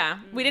 What? Yeah,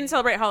 we didn't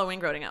celebrate Halloween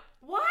growing up.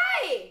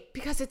 Why?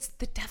 Because it's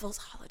the devil's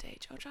holiday,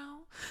 JoJo.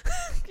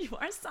 You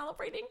are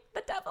celebrating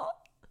the devil.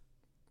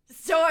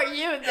 So are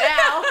you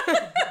now.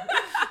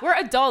 We're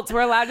adults.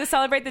 We're allowed to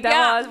celebrate the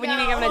devil when you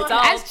become an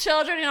adult. As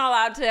children, you're not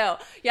allowed to.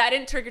 Yeah, I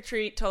didn't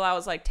trick-or-treat till I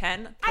was like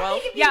 10,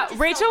 12. Yeah,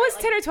 Rachel was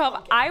 10 or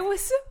 12. I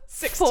was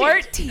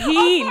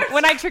 14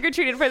 when I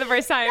trick-or-treated for the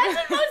first time.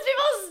 That's when most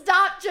people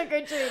stop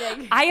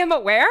trick-or-treating. I am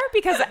aware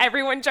because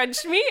everyone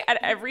judged me at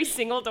every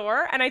single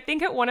door. And I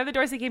think at one of the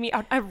doors, they gave me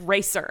an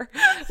eraser.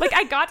 Like,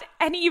 I got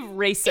an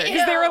eraser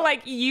because they were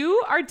like,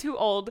 you are too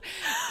old.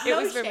 It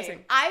was very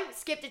missing. I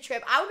skipped a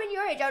trip. I would have been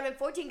your age. I would have been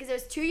 14 because it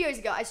was 2 years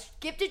ago. I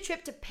skipped a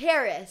trip to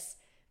Paris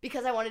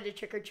because I wanted to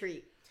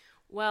trick-or-treat.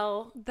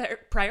 Well, their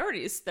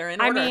priorities, they're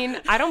in order. I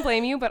mean, I don't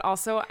blame you, but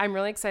also I'm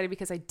really excited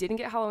because I didn't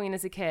get Halloween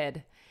as a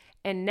kid.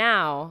 And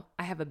now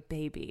I have a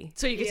baby.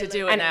 So you get to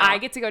do it and now. I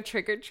get to go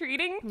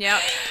trick-or-treating. Yeah.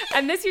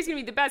 And this year's going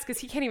to be the best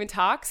because he can't even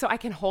talk. So I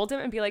can hold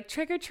him and be like,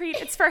 trick-or-treat,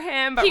 it's for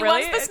him. But he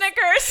really, wants the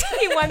Snickers.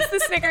 He wants the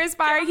Snickers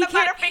bar. He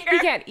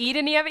can't eat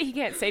any of it. He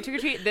can't say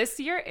trick-or-treat. This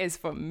year is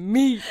for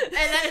me. And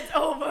then it's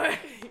over.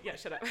 Yeah,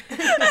 shut up.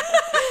 Enjoy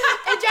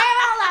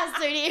our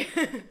last 30.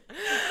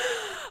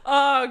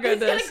 Oh,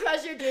 goodness. He's going to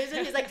crush your dreams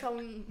and he's like,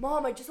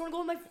 Mom, I just want to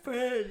go with my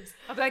friends.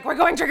 I'll be like, we're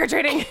going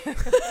trick-or-treating.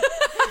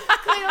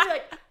 I'll be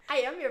like, I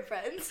am your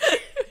friends.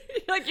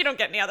 You're like, you don't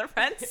get any other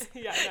friends?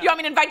 Yeah, You want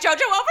me to invite JoJo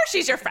over?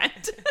 She's your friend.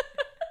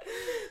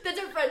 That's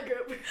our friend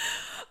group.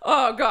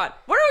 Oh, God.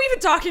 What are we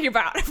even talking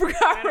about? I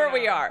forgot where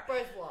we are.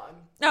 Birth vlog.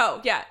 Oh,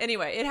 yeah.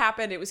 Anyway, it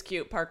happened. It was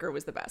cute. Parker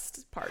was the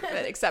best part of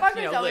it, except,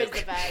 Parker's always Luke.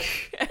 the best.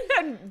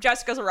 And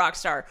Jessica's a rock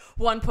star.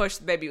 One push,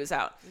 the baby was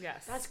out.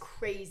 Yes. That's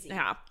crazy.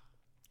 Yeah.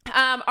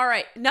 All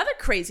right. Another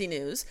crazy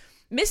news.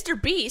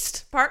 Mr.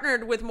 Beast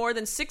partnered with more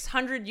than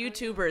 600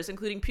 YouTubers,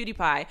 including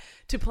PewDiePie,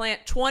 to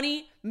plant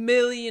 20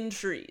 million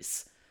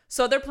trees.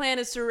 So their plan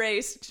is to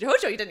raise...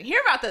 JoJo, you didn't hear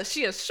about this.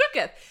 She is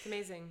shooketh. It's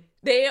amazing.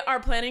 They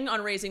are planning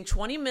on raising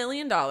 $20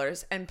 million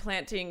and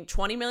planting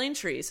 20 million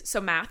trees.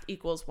 So math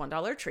equals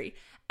 $1 a tree.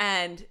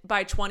 And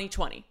by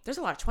 2020, there's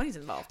a lot of 20s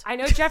involved. I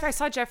know I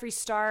saw Jeffree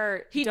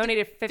Star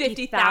donated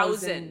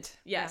 50,000.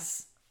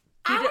 Yes.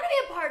 I want to be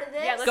a part of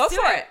this. Yeah, let's Go do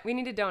for it. We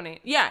need to donate.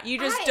 Yeah, you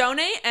just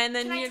donate and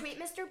then Can you... I tweet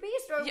Mr.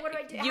 Beast or what do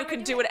I do? You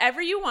can do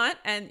whatever you want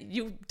and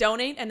you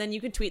donate and then you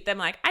can tweet them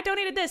like, I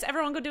donated this.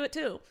 Everyone go do it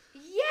too.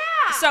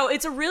 Yeah. So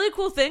it's a really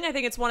cool thing. I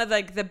think it's one of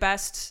like the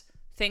best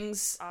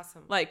things,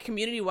 Awesome. like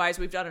community-wise,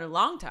 we've done in a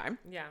long time.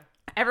 Yeah.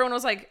 Everyone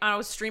was like, I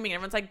was streaming, and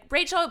everyone's like,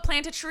 Rachel,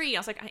 plant a tree. I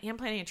was like, I am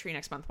planting a tree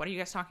next month. What are you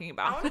guys talking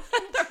about? I want to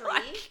plant a tree.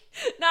 Like,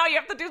 no, you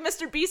have to do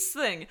Mr. Beast's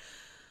thing.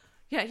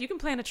 Yeah, you can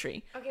plant a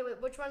tree. Okay,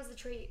 wait, which one's the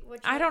tree?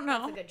 I don't know.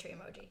 That's a good tree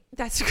emoji.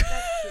 That's cute.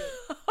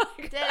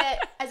 Did it.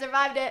 I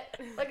survived it.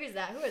 Look, who's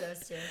that? Who are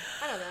those two?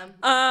 I know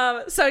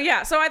them. So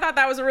I thought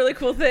that was a really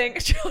cool thing.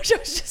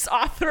 JoJo's just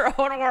off in her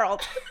own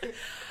world.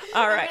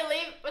 All right. I'm gonna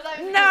leave. Was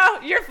I... No,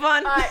 you're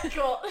fun. All right,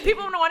 cool.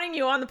 People have been wanting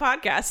you on the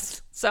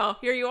podcast. So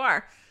here you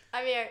are.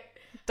 I'm here.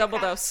 Double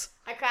dose.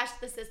 I crashed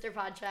the sister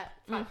podcast.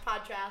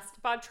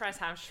 Podcast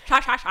hash.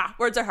 Ha ha ha.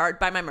 Words are hard.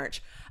 Buy my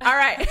merch. All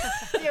right.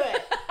 Do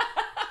it.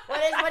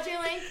 What's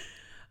your link?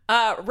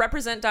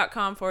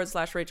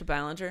 Represent.com/Rachel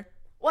Ballinger.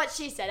 What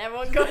she said.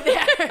 Everyone go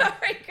there. There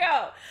we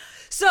go.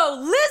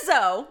 So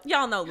Lizzo,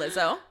 y'all know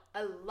Lizzo.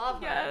 I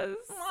love her.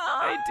 Yes,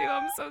 I do.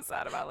 I'm so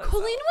sad about Lizzo.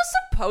 Colleen was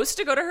supposed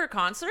to go to her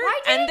concert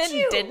Why and didn't then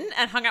you? didn't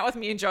and hung out with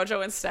me and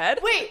JoJo instead.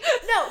 Wait,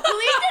 no,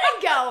 Colleen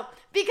didn't go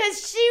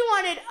because she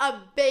wanted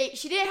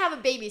she didn't have a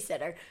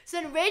babysitter.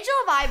 So then Rachel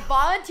and I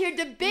volunteered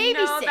to babysit.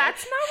 No,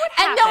 that's not what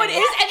And happened. no, it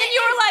is. And then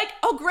you were like,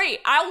 "Oh, great!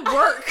 I'll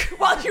work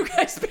while you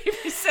guys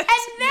babysit."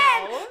 And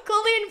then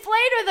Colleen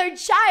played with her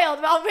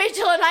child while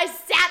Rachel and I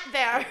sat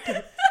there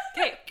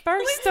Okay,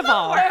 first of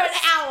all, for an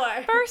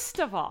hour.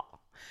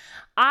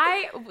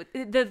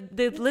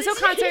 The Lizzo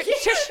concert.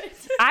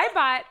 I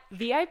bought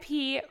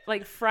VIP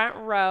like front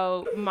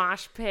row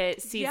mosh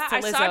pit seats Yeah, to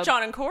I Lizzo. saw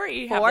John and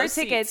Corey have 4 those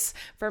tickets seats.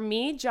 for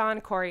me,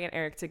 John, Corey, and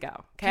Eric to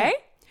go. Okay.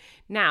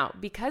 Now,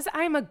 because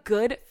I'm a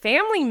good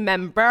family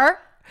member,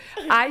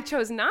 I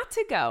chose not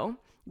to go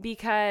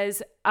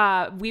because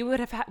we would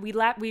have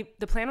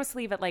the plan was to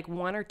leave at like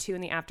 1 or 2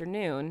 in the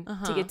afternoon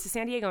to get to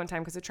San Diego in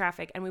time because of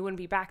traffic, and we wouldn't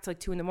be back till like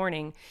 2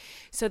 a.m.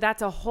 So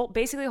that's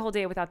basically a whole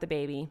day without the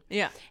baby.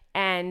 Yeah.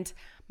 And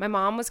my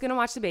mom was going to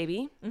watch the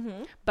baby,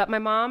 but my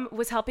mom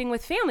was helping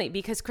with family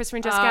because Christopher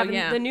and Jessica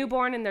have the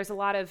newborn, and there's a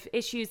lot of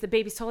issues. The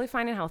baby's totally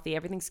fine and healthy.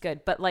 Everything's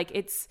good. But like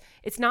it's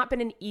not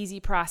been an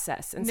easy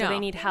process, and so they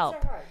need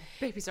help.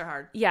 Babies are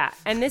hard. Yeah,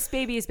 and this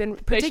baby has been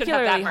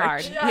particularly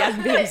hard. merch.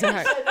 Yeah, babies are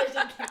hard.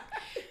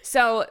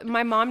 So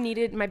my mom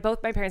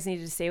both my parents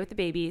needed to stay with the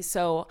baby.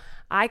 So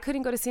I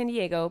couldn't go to San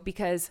Diego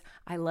because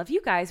I love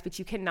you guys, but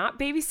you cannot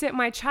babysit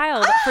my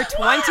child for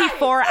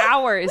 24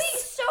 hours. We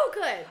so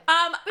good.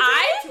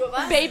 I two of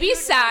us,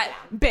 babysat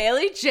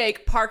Bailey,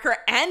 Jake, Parker,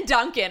 and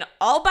Duncan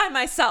all by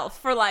myself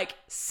for like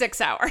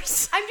 6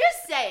 hours. I'm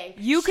just saying.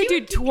 You could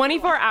do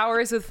 24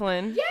 hours with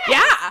Flynn.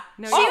 Yeah.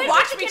 No, Oh, you would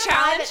watch Just me get alive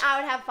challenge. and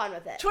I would have fun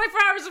with it. 24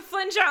 hours of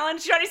Flynn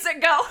challenge. Ready,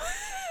 set, go.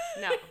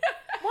 No.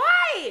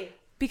 Why?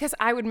 Because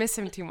I would miss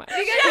him too much.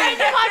 Because I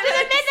just want to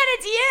admit that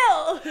it's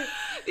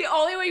you. The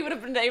only way you would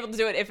have been able to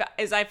do it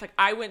is if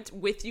I went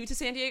with you to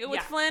San Diego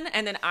with Yeah. Flynn,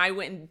 and then I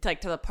went to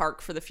the park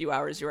for the few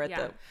hours you were at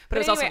Yeah. the. But it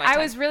was also anyway, my I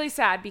time. was really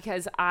sad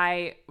because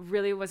I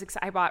really was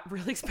excited. I bought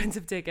really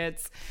expensive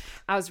tickets.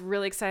 I was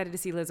really excited to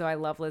see Lizzo. I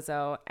love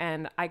Lizzo,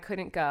 and I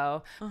couldn't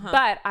go.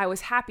 But I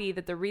was happy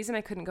that the reason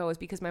I couldn't go was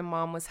because my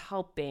mom was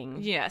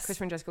helping. Yes.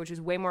 Christopher and Jessica, which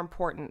is way more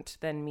important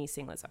than me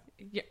seeing Lizzo.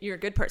 You're a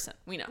good person.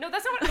 We know. No,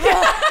 that's not what.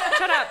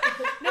 Shut up.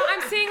 No,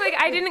 I'm saying like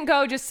I didn't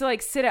go just to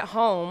like sit at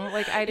home.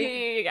 Like I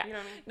didn't. Yeah. You know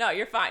what I mean? No,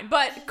 you're fine.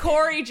 But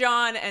Corey,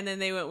 John, and then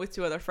they went with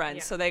 2 other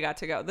friends, so they got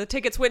to go. The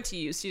tickets went to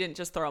you, so you didn't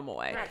just throw them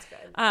away. That's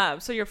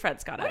good. So your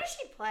friends got Where it. does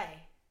she play?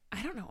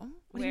 I don't know.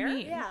 What Where? do you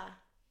mean? Yeah.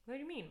 What do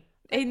you mean?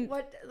 In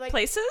What like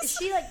places? Is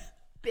she like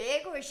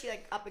big or is she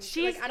like up and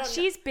She's like, I don't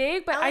she's know.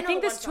 big, but I only I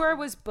think know this one tour song.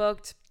 was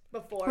booked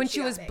Before when she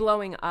got was big.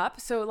 blowing up.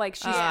 So like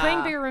she's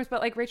playing bigger rooms, but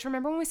like Rachel,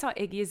 remember when we saw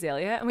Iggy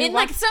Azalea? And we in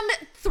like walked- some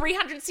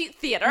 300-seat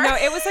theater. no,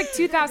 it was like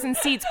 2,000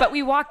 seats, but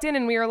we walked in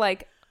and we were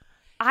like,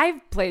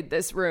 I've played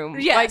this room.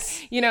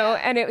 Yes. Like, you know,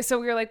 and so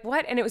we were like,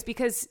 what? And it was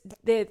because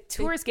the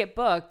tours get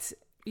booked,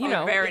 you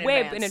know, very in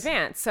way advance. in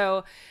advance.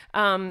 So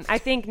I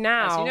think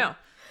now As you know.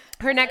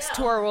 her next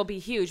tour will be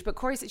huge. But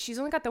Corey said she's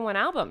only got the one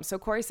album. So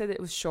Corey said it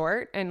was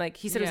short and like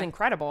he said it was Yeah.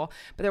 incredible,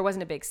 but there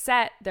wasn't a big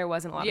set. There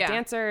wasn't a lot Yeah. of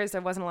dancers.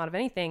 There wasn't a lot of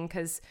anything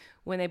because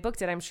when they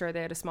booked it, I'm sure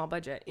they had a small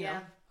budget. You Yeah.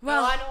 know?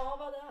 Well, I know all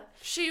about that.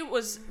 She's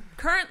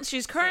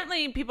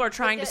currently people are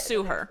trying to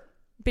sue her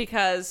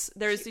because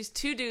there's these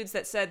 2 dudes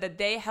that said that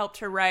they helped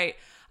her write.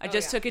 I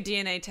just took a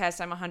DNA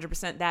test. I'm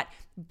 100% that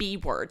B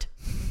word.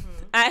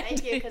 And-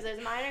 Thank you, because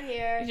there's minor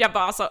here. Yeah, but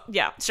also,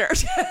 yeah, sure. Oh,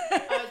 is that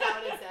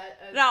what it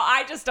said? No,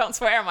 I just don't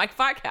swear on my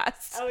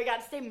podcast. Oh, we got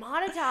to stay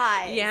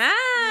monetized. Yeah.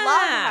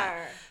 Love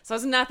her. So it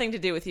has nothing to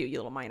do with you, you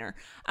little minor.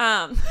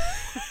 Thank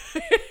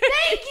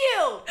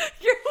you.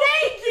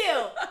 Thank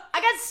you. I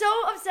got so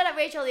upset at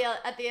Rachel the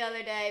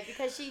other day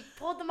because she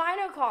pulled the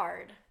minor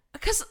card.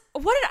 Because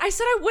what did I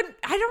said I wouldn't,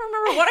 I don't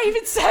remember what I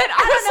even said. I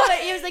don't know, was but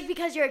it was like,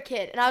 because you're a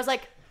kid. And I was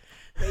like,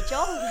 Rachel?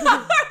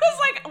 I was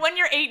like, when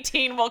you're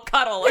 18, we'll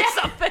cuddle or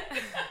something.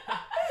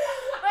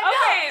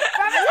 Okay,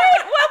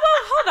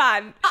 whoa, hold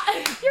on.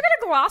 You're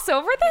gonna gloss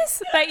over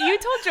this? That you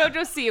told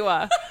JoJo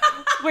Siwa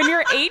when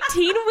you're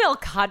 18 we'll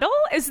cuddle?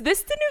 Is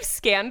this the new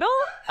scandal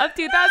of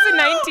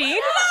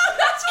 2019?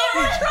 That's what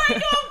we're trying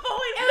to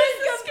avoid.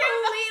 It was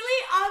completely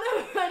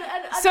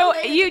So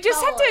you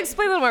just have to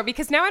explain a little more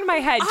because now in my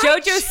head,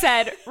 JoJo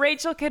said,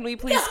 "Rachel, can we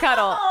please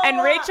cuddle?"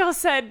 And Rachel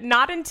said,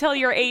 "Not until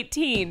you're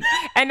 18."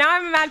 And now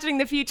I'm imagining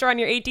the future on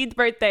your 18th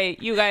birthday,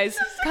 you guys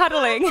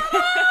cuddling.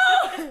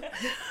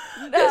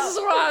 This is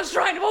what I was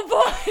trying to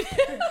avoid.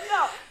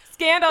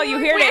 Scandal, you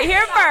heard it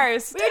here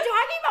first. We were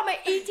talking about my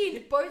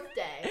 18th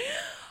birthday.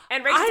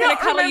 And Rachel's I gonna don't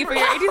cuddle you for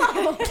your 18th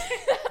birthday.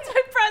 That's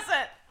my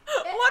present.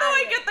 What do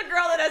I get the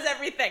girl that has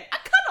everything? A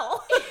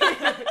cuddle.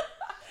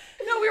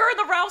 No, we were in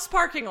the Ralph's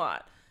parking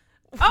lot.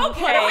 Okay,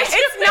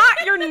 it's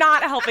not. You're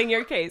not helping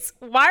your case.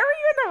 Why were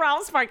you in the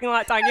Ralph's parking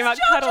lot talking about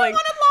JoJo cuddling?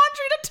 wanted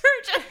laundry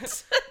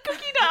detergent.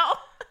 Cookie dough.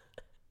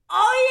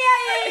 Oh,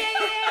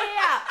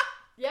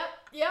 yeah.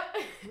 Yep.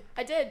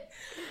 I did.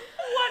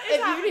 What is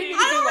If you need me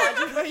to do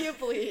laundry for you,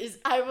 please,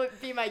 I would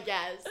be my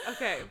guest.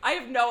 Okay. I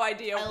have no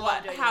idea I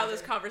love doing how laundry.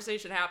 this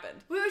conversation happened.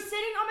 We were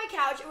sitting on my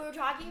couch and we were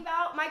talking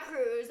about my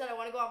cruise that I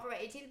want to go on for my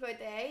 18th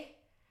birthday.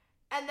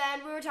 And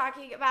then we were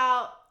talking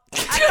about...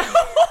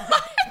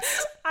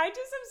 I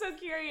just am so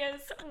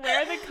curious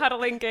where the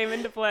cuddling came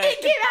into play.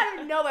 It came out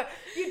of nowhere.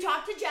 You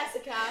talked to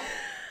Jessica,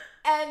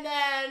 and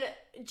then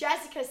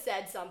Jessica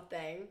said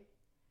something.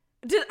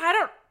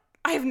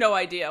 I have no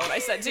idea what I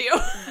said to you. It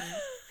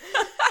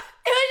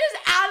was just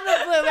out of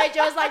the blue.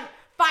 Rachel was like,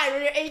 fine,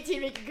 when you're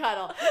 18, we can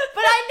cuddle.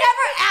 But I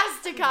never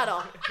asked to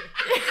cuddle.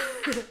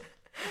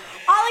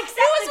 I'll accept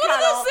It was the one of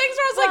cuddle, those things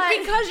where I was like,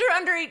 but- because you're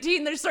under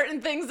 18, there's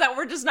certain things that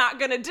we're just not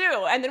gonna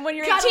do. And then when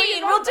you're Cuddling 18,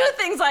 is we'll do normal.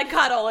 things like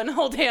cuddle and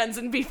hold hands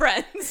and be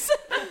friends.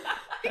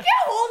 You can't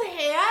hold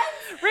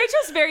hands.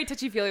 Rachel's very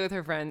touchy-feely with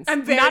her friends.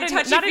 I'm very not in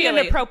an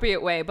touchy-feely.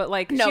 appropriate way, but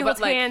like No, she but, holds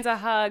like- hands,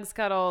 hugs,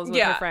 cuddles with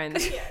Yeah. her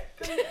friends. Come here.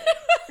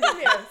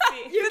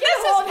 You This can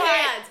is hold why-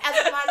 hands as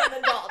a minor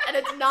adult, and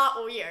it's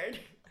not weird.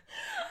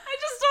 I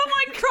just don't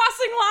like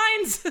crossing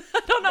lines. I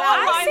don't know what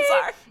I lines say,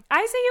 are.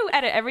 I say you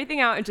edit everything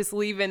out and just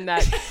leave in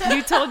that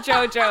you told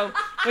JoJo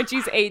when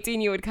she's 18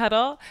 you would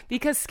cuddle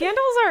because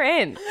scandals are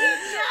in. No,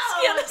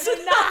 it's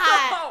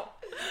not.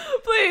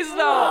 Please,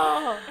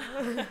 no. I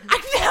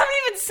haven't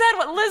even said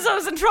what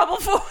Lizzo's in trouble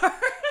for.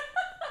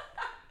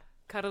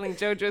 Cuddling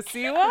JoJo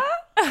Siwa?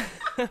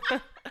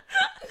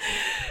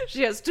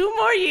 She has 2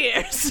 more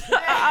years.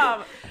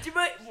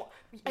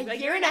 A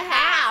year and a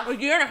half. A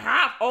year and a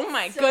half. Oh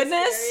my So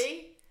goodness.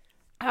 scary.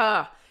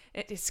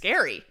 It is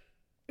scary.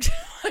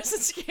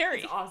 It's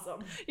scary. It's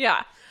awesome.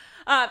 Yeah.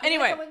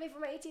 Anyway. Come with me for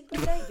my 18th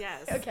birthday?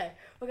 Yes. Okay.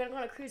 We're gonna go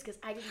on a cruise because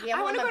I I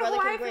gamble want and to my go to brother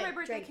Hawaii can for my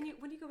birthday. drink.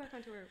 When do you go back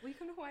on tour? Will you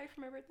come to Hawaii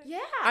for my birthday? Yeah.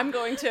 I'm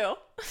going to.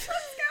 Let's go.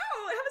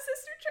 Have a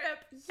sister trip.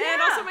 Yeah.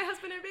 And also my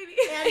husband and baby.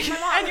 And my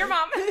mom. And your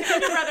mom.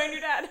 And your brother and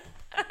your dad.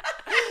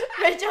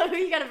 Rachel, who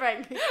you gonna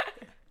bring?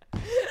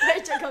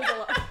 Rachel comes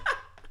along.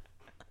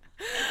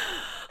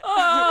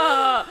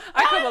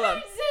 I come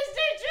along.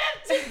 Sister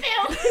trip to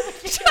Philly.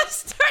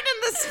 Just turning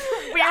this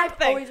weird I've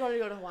thing. always wanted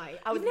to go to Hawaii.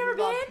 I would never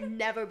love- been?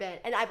 Never been.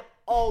 And I've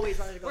always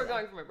wanted to go We're there.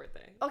 going for my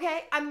birthday.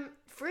 Okay, I'm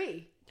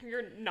free.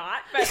 You're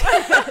not, but You're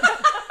literally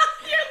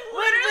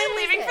When is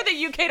leaving it? for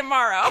the UK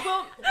tomorrow.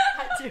 well,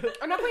 Had to.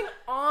 I'm not going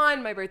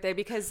on my birthday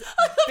because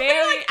Barely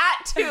Bailey.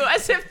 at 2,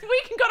 as if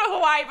we can go to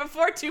Hawaii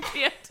before 2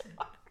 p.m.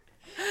 tomorrow.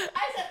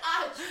 I said,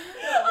 Oh,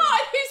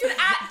 I think you said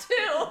at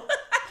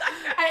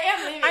 2. I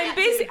am leaving. I'm at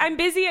busy. 2. I'm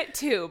busy at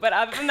 2, but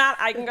other than that,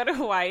 I can go to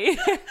Hawaii.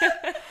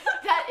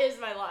 That is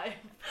my life.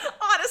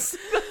 Honestly.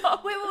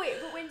 Wait.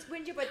 But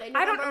when's your birthday?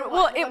 I don't November know. what?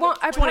 Well, it November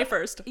won't.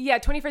 21st. Yeah,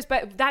 21st.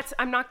 But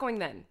I'm not going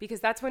then because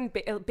that's when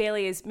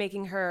Bailey is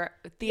making her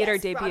theater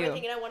Yes, Broadway debut.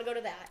 thing, and I want to go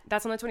to that.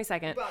 That's on the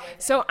 22nd. Broadway thing.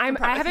 So I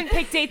haven't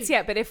picked dates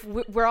yet, but if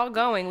we're all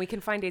going, we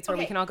can find dates where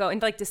we Okay. can all go in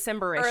like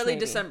December-ish. Early maybe.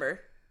 December.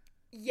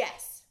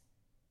 Yes.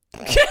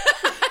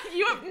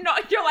 You have no.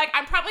 You're like,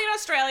 I'm probably in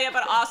Australia,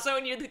 but also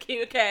in the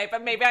UK.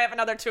 But maybe I have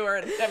another tour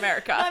in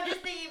America. I'm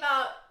just thinking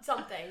about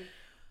something.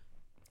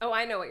 Oh,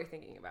 I know what you're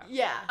thinking about.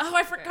 Yeah. Oh,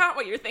 I forgot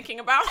what you're thinking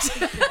about.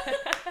 You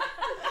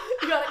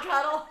got to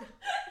cuddle?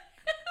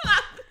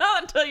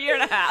 Not until a year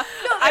and a half.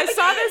 I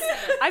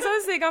saw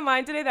this thing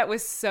online today that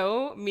was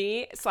so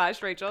me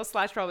 / Rachel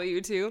 / probably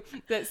you too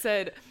that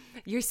said,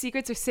 your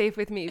secrets are safe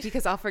with me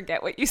because I'll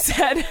forget what you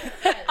said.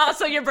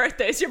 Also, your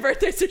birthdays. Your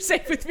birthdays are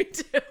safe with me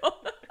too.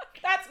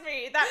 That's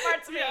me. That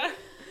part's me.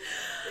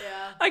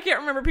 Yeah. I can't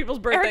remember people's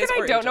Eric birthdays. and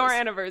I or don't know our ages.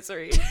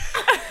 anniversary.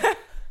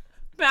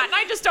 Matt and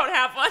I just don't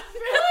have one.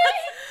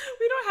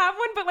 We don't have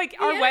one, but like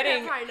our internet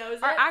wedding, probably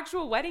knows our it.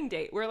 actual wedding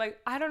date, we're like,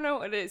 I don't know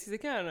what it is. He's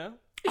like, I don't know.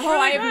 Oh,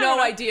 I have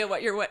no idea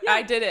what your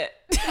I did it.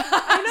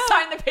 I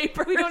signed the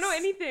papers. We don't know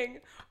anything.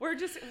 We're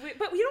just,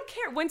 but we don't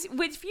care.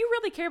 If you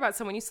really care about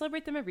someone, you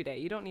celebrate them every day.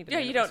 You don't need them. Yeah,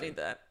 you don't need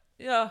that.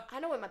 Yeah. I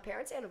know what my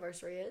parents'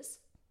 anniversary is.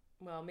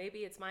 Well, maybe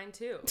it's mine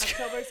too.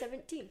 October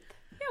 17th.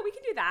 Yeah, we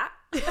can do that.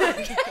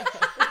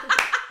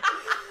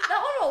 That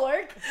one will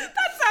work.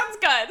 That sounds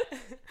good.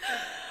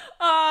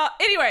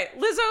 Anyway,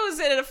 Lizzo's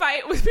in a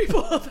fight with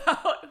people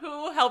about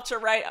who helped her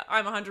write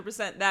I'm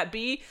 100% That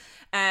Bee.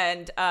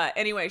 And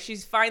anyway,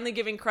 she's finally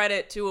giving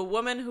credit to a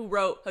woman who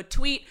wrote a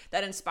tweet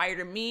that inspired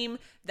a meme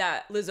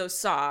that Lizzo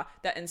saw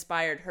that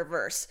inspired her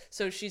verse.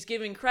 So she's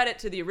giving credit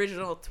to the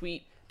original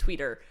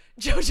tweeter.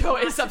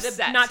 JoJo is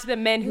upset. Not to the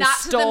men who Not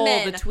stole to the,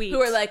 men the tweet.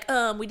 who are like,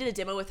 we did a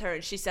demo with her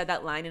and she said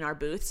that line in our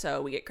booth,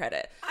 so we get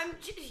credit.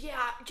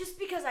 Just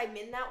because I'm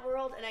in that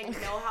world and I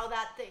know how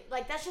that thing,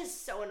 like, that's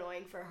just so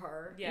annoying for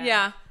her.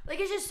 Yeah. Like,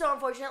 it's just so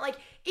unfortunate. Like,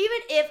 even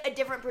if a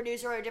different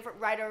producer or a different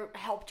writer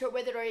helped her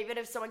with it, or even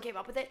if someone came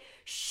up with it,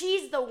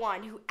 she's the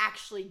one who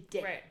actually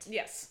did it.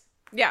 Yes.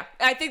 Yeah.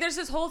 I think there's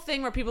this whole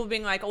thing where people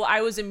being like, well,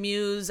 I was a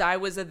muse, I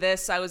was a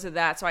this, I was a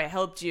that, so I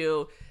helped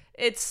you.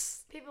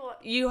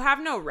 You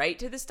have no right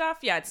to this stuff.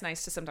 Yeah, it's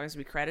nice to sometimes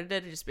be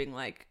credited, just being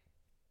like,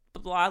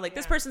 blah, like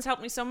this person's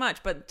helped me so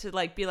much, but to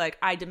like be like,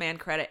 I demand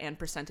credit and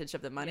percentage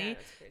of the money,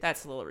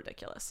 that's a little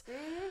ridiculous.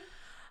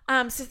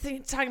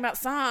 Talking about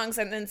songs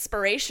and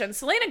inspiration,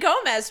 Selena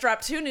Gomez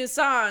dropped 2 new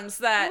songs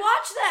that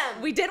Watch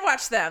them. we did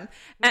watch them,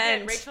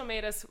 And and Rachel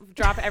made us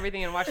drop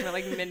everything and watch them at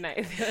like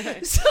midnight.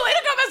 Selena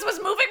Gomez was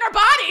moving her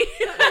body.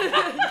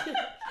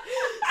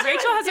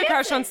 Rachel has a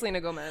crush on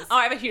Selena Gomez. Oh,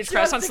 I have a huge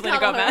crush on wants to Selena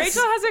cuddle her. Gomez.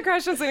 Rachel has a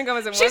crush on Selena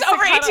Gomez. And She's wants to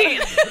over cuddle- 18.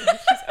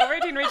 She's over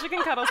 18. Rachel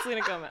can cuddle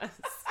Selena Gomez.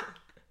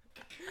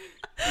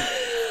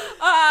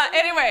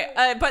 Anyway,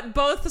 but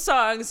both the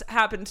songs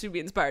happen to be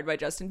inspired by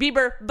Justin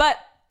Bieber. But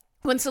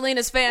when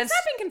Selena's fans,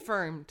 Has that been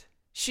confirmed?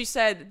 she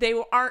said they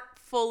aren't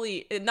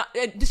fully.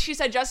 She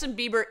said Justin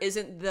Bieber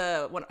isn't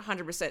the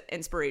 100%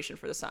 inspiration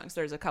for the songs.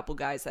 There's a couple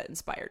guys that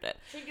inspired it.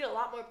 She'd get a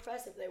lot more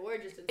press if they were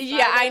just inspired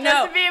Yeah, by I know.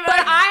 Justin Bieber. But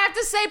I have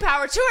to say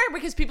power to her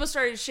because people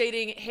started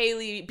shading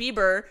Hailey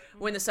Bieber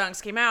when the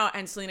songs came out,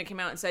 and Selena came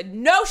out and said,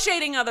 no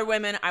shading other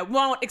women. I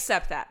won't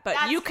accept that. But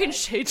That's you can good.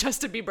 shade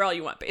Justin Bieber all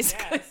you want,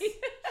 basically.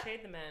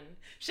 Shade the men.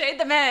 Shade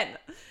the men.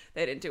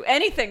 They didn't do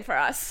anything for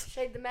us.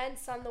 Shade the men,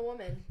 sun the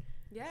woman.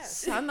 Yes.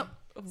 Sun the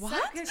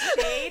what? Because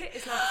shade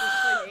is not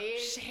just shade.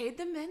 Shade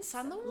the men,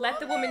 sun the woman. Let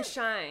the woman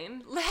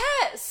shine.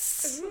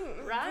 Less.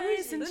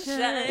 Rise and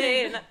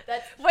Shine.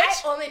 That's, Which-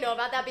 I only know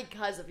about that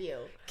because of you.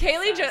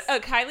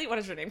 Kylie, what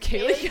is her name?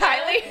 Kylie? Kylie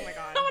Kylie? Jenner. Oh my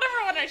God.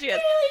 Whatever one she is.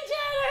 Kylie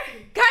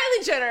Jenner.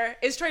 Kylie Jenner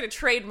is trying to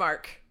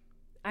trademark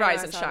Rise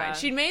I and saw Shine. that.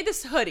 She made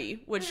this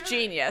hoodie, which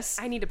genius.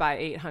 I need to buy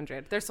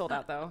 800. They're sold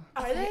out though.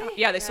 Are they?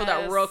 Yeah, they sold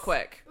out real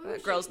quick.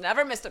 Girls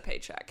never missed a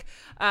paycheck.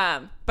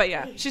 But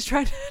yeah, she's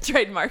trying to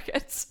trademark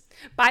it.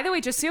 By the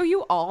way, just so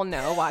you all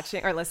know,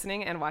 watching or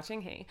listening and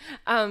watching, hey,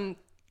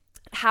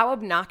 how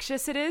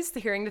obnoxious it is to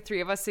hearing the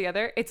three of us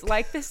together. It's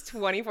like this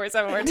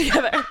 24/7 we're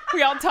together.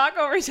 We all talk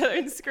over each other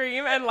and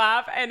scream and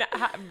laugh and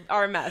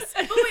are a mess.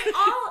 But we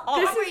all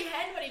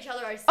comprehend what each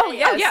other are saying. Oh,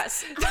 yes. Oh,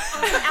 yes.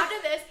 After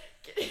this,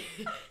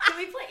 can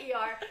we play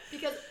ER?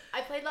 Because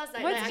I played last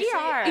night. What's and I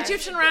ER? actually,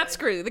 Egyptian rat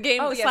screw, the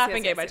game, Oh, the yes,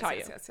 slapping yes, game I yes, taught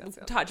yes, you. yes, yes,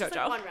 yes. Taught Just JoJo.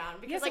 like one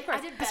round. Because Yes, like of course.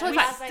 I did That's better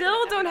why last we night still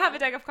than I've don't ever have a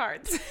done. deck of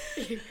cards.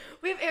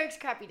 We have Eric's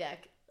crappy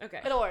deck. Okay.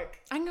 It'll work.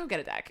 I can go get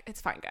a deck. It's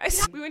fine,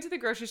 guys. We went to the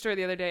grocery store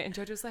the other day and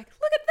JoJo's like,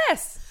 look at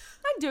this.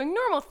 I'm doing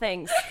normal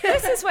things.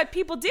 This is what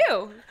people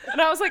do. And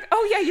I was like,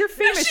 oh yeah, you're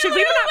famous. she Should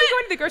we not literally be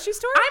going to the grocery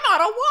store?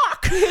 I'm on a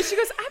walk. She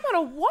goes, I'm on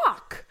a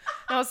walk.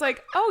 And I was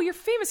like, oh, you're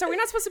famous. Are we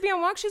not supposed to be on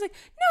walks? She's like,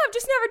 no, I've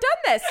just never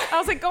done this. I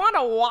was like, go on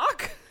a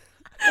walk?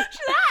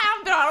 She's like, I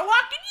haven't been on a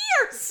walk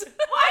in years.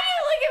 Why do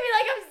you look at me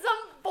like I'm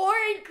some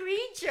foreign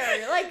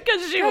creature? Like,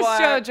 Because she Because was.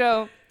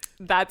 JoJo,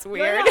 that's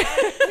weird.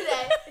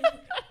 today,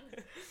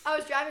 I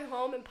was driving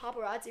home and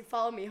paparazzi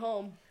followed me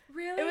home.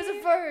 Really? It was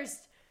a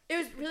first. It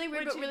was really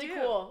weird, but really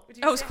cool. Oh,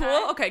 it was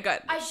cool? Okay, good.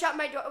 I shut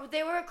my door.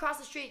 They were across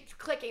the street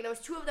clicking. There was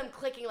two of them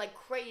clicking like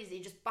crazy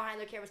just behind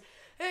their cameras.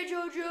 Hey,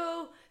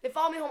 JoJo. They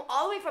followed me home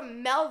all the way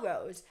from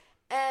Melrose.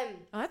 Oh,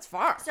 that's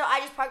far. So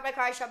I just parked my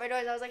car, I shut my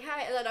doors, I was like,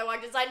 hi. And then I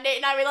walked inside. Nate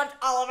and I, we left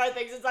all of our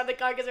things inside the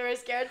car because we were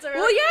scared. So we were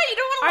Well, like, yeah, you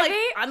don't want to,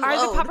 like,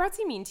 Are unload. the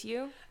paparazzi mean to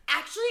you?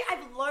 actually,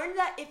 I've learned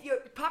that if you're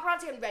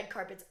paparazzi on red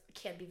carpets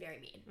can be very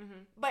mean.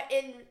 But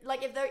in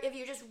like if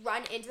you just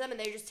run into them and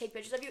they just take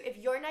pictures of you, if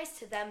you're nice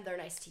to them, they're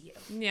nice to you.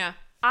 Yeah.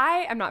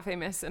 I am not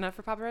famous enough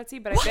for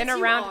paparazzi, but I've been Yes,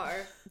 you around. are.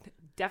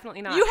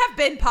 Definitely not. You have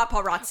been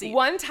paparazzi.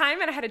 One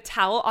time and I had a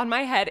towel on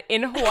my head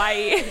in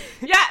Hawaii.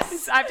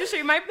 Yes. I have to show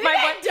you my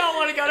I don't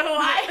want to go to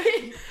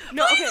Hawaii.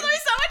 No, Please, okay. it'll be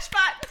so much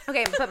fun.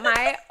 Okay, but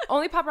my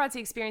only paparazzi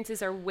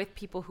experiences are with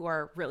people who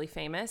are really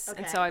famous. And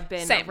Okay. so I've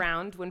been Same.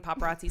 around when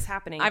paparazzi's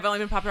happening. I've only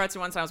been paparazzi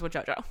once, and I was with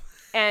JoJo.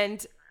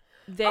 and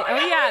they,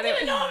 I they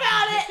didn't know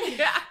about it.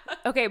 Yeah.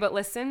 okay, but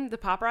listen, the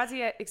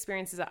paparazzi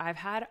experiences that I've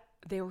had,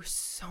 they were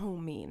so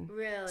mean.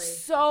 Really?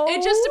 So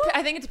It just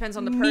I think it depends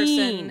on the person.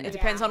 mean. It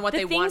depends on what the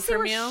they things want they from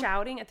were you.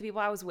 shouting at the people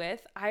I was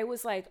with, I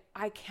was like,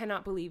 I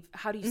cannot believe,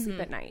 how do you sleep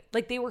at night?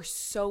 Like, they were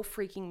so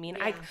freaking mean.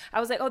 Yeah. I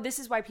was like, oh, this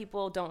is why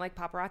people don't like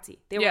paparazzi.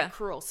 They were Yeah.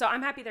 cruel. So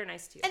I'm happy they're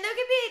nice to you. And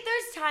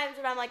there's times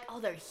when I'm like,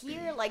 oh, they're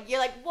here. Like, you're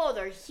like, whoa,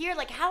 they're here.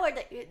 Like, how are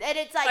they? And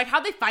it's like, Like,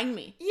 how'd they find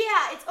me?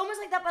 yeah, it's almost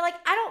like that. But like,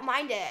 I don't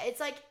mind it. It's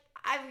like,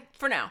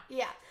 For now.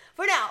 yeah,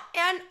 for now.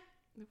 And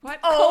What?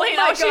 Oh Colleen,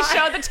 my she God.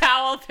 showed the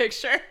towel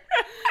picture.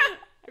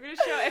 I'm gonna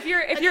show if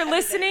you're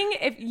listening,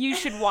 if you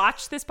should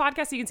watch this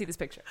podcast, so you can see this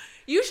picture.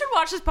 You should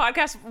watch this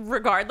podcast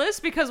regardless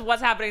because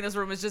what's happening in this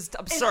room is just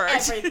absurd.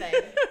 everything.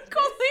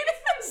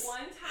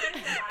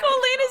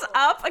 Colleen is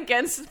up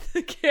against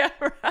the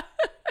camera.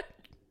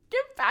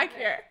 Get back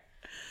here.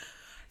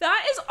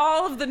 That is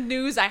all of the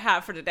news I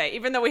have for today,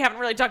 even though we haven't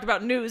really talked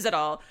about news at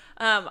all.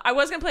 I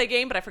was going to play a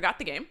game, but I forgot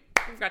the game.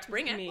 I forgot to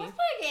bring it. Let's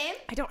play a game.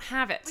 I don't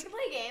have We it. can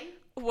play a game.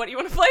 What do you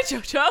want to play,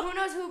 JoJo? Who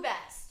knows who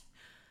best?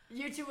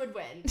 You two would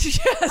win.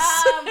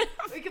 Yes.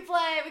 We could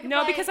play.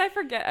 No, because I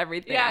forget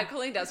everything. Yeah,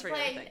 Colleen does forget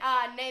play.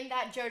 everything. Name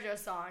that JoJo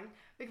song.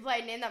 We can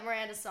play Name That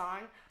Miranda song.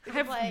 We I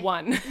can have play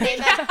one. Name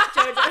That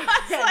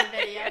JoJo Miranda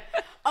video.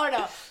 Oh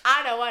no,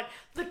 I know one.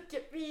 Look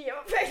at me,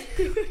 I'm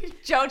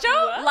pregnant.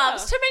 JoJo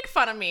loves to make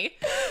fun of me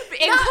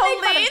in Not make fun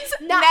of- Colleen's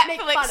not make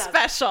Netflix fun of.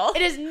 special.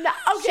 It is not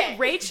okay.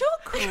 Rachel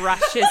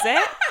crushes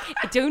it.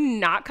 Do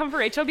not come for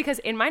Rachel because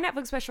in my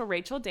Netflix special,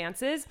 Rachel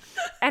dances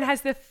and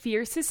has the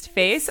fiercest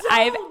face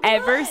I've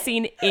ever good.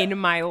 seen in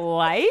my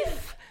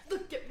life.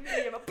 Look at me,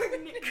 I'm a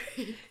pregnant.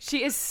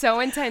 She is so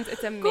intense.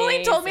 It's amazing.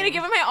 Colleen told me to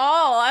give it my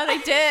all, and I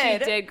She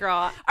did. did, girl.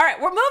 All right,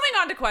 we're moving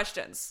on to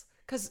questions.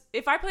 Because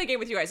if I play a game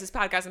with you guys, this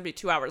podcast is going to be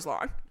 2 hours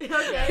long.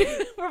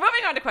 Okay. We're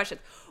moving on to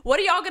questions. What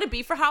are y'all going to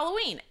be for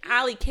Halloween?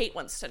 Allie Kate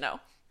wants to know.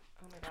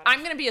 I'm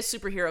going to be a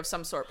superhero of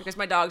some sort because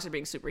my dogs are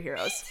being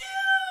superheroes.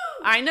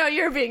 I know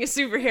you're being a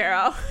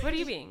superhero. What are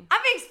you being?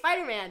 I'm being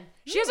Spider-Man.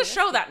 She has a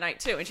show that night,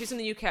 too, and she's in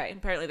the UK.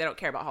 Apparently, they don't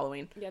care about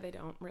Halloween. Yeah, they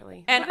don't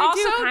really. And Well,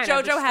 they also, do kind of,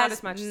 just JoJo not has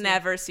as much as me.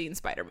 never seen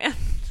Spider-Man.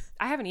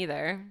 I haven't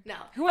either. No.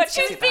 Who But wants to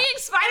she's see that? being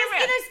It's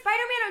Spider-Man. either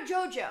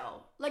Spider-Man or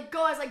JoJo. Like,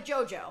 go as like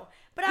JoJo.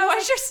 But I Go was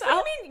as like, yourself.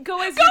 What do you mean,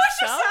 go as Go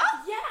as yourself?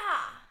 yourself. yeah.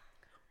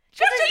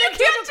 JoJo, you There's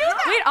can't do JoJo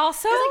that. Wait,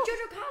 also, There's like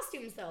JoJo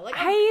costumes though. Like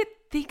I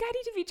think I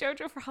need to be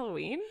JoJo for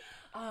Halloween.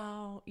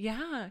 Oh,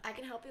 yeah. I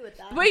can help you with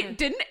that. Wait,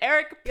 didn't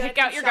Eric You pick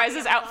have out to your shop guys'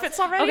 in the outfits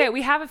closet. already? Okay,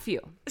 we have a few.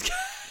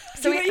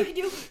 So you know what you can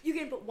do? You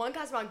can put one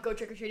costume on, go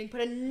trick or treating. Put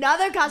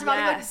another costume on,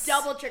 Yes. and go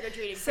double trick or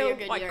treating for So- your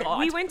good my year. God.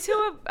 We went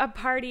to a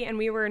party and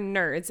we were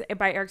nerds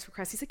by Eric's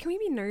request. He's like, "Can we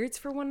be nerds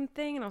for one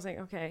thing?" And I was like,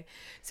 "Okay."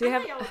 So we I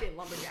have thought y'all would be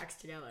lumberjacks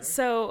together.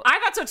 so I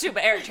thought so too,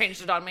 but Eric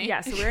changed it on me.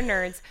 yeah, so we're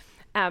nerds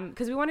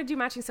because we want to do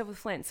matching stuff with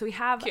Flint. So we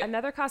have Cute.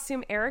 another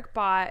costume Eric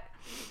bought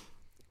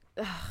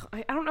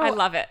I don't know. I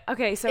love it.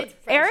 Okay, so It's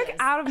Eric precious.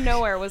 out of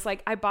nowhere was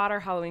like, I bought our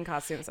Halloween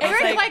costumes. I was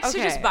Eric like, likes to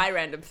okay. just buy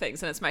random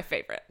things, and it's my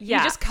favorite. Yeah.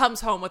 He just comes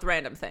home with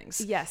random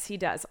things. Yes, he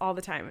does all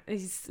the time.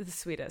 He's the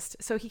sweetest.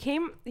 So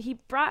he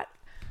brought.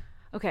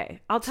 Okay,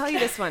 I'll tell you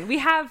this one. We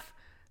have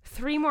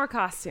 3 more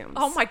costumes.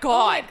 Oh my Oh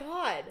god. my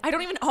god. I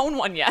don't even own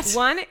one yet.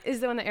 One is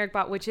the one that Eric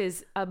bought, which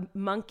is a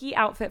monkey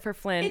outfit for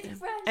Flynn, It's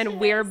precious. and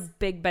we're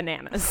big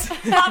bananas.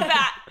 Love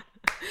that.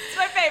 It's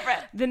my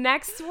favorite. The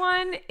next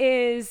one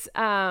is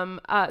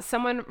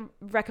someone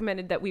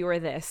recommended that we wear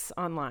this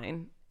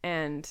online,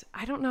 and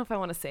I don't know if I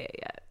want to say it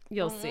yet.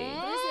 You'll see.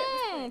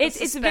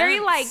 It's very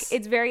like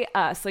it's very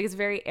us, like it's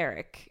very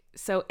Eric.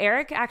 So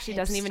Eric actually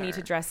doesn't even need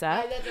to dress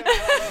up,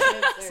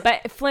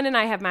 but Flynn and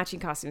I have matching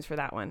costumes for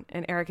that one,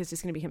 and Eric is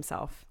just going to be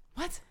himself.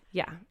 What?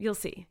 Yeah, you'll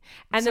see.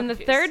 And so then the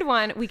confused. third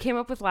one we came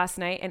up with last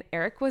night, and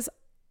Eric was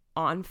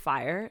on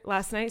fire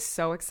last night.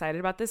 So excited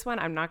about this one.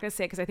 I'm not going to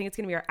say it because I think it's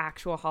going to be our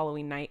actual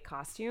Halloween night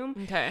costume.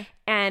 Okay.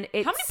 And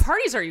it's How many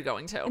parties are you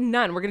going to?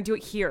 None. We're going to do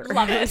it here.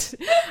 Love it.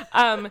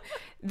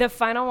 The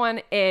final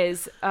one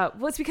is, well,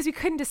 it's because we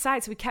couldn't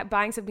decide. So we kept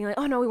buying stuff, being like,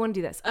 oh no, we want to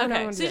do this. Oh no, we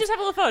Okay. want to So do you this. just have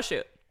a little photo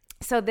shoot.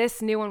 So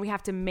this new one, we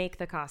have to make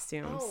the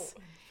costumes.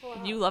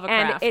 You love a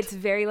And craft. it's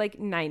very like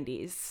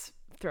 90s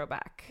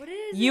throwback. What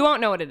is You won't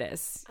know what it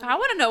is. I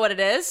want to know what it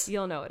is.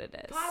 You'll know what it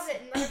is. Pause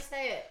it and let her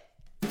say it.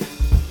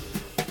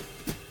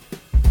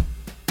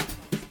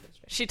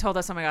 She told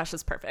us, oh my gosh,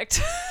 that's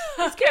perfect.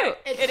 It's cute.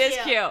 It is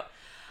cute.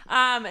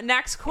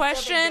 Next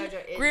question.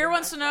 JoJo is Greer your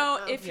wants to know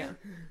best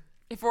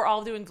if we're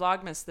all doing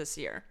Vlogmas this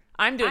year.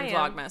 I'm doing I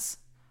am. Vlogmas.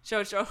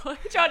 Jojo's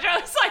like,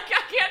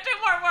 I can't do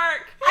more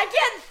work. I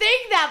can't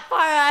think that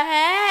far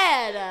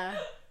ahead.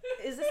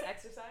 Is this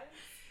exercise?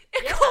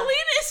 Colleen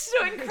is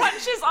doing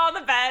crunches on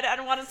the bed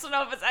and wants to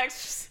know if it's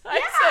exercise.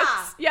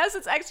 Yeah. Yes,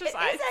 it's exercise.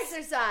 It is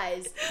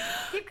exercise.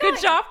 Keep Good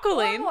going. job,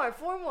 Colleen.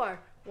 4 more.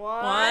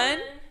 1,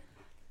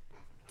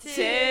 2,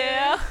 2.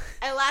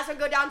 And last one,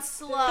 go down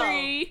slow.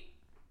 3.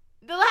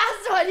 The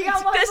last one, you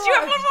got one This, more. you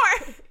have one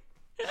more.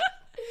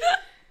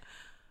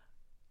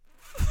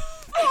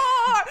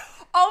 4.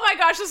 Oh my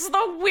gosh, this is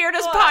the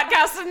weirdest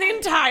podcast in the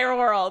entire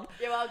world.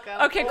 You're welcome.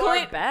 Okay,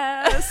 Colleen.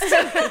 Best. Colleen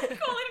and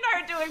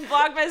I are doing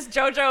Vlogmas.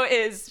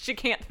 JoJo she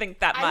can't think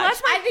that much.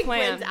 I think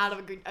plan. Flynn's out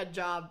of a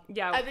job.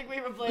 Yeah. I think we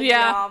replaced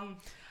Yeah.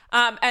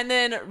 Mom. And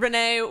then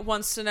Renee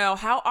wants to know,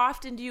 how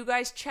often do you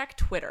guys check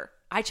Twitter?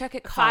 I check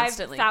it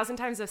constantly. 5,000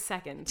 times a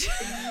second.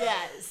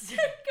 Yes.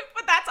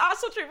 But that's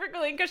also true for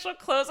Colleen because she'll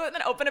close it and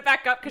then open it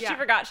back up because she Yeah.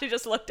 forgot she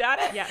just looked at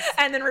it. Yes.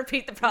 And then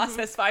repeat the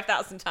process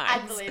 5,000 times.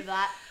 I believe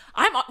that.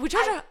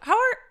 JoJo, how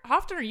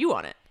often are you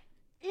on it?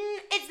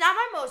 It's not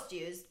my most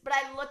used, but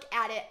I look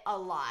at it a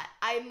lot.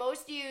 I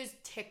most use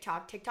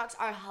TikTok. TikToks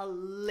are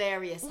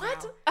hilarious now.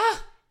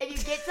 If you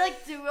get to like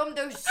through them,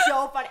 they're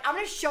so funny. I'm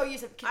gonna show you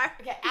some. Okay,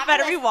 You after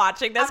better be this,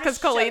 watching this I'm gonna because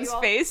show you Colleen's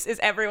all- face is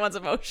everyone's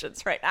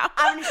emotions right now.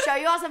 I'm gonna show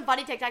you all some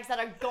funny TikToks that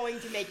are going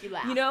to make you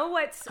laugh. You know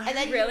what's and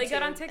then really YouTube,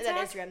 good on and TikTok?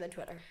 then Instagram, then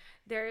Twitter.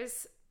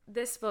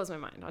 This blows my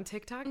mind. On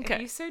TikTok, Okay.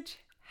 if you search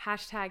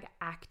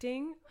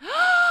 #acting,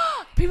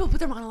 People put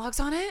their monologues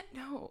on it?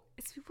 no,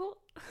 it's people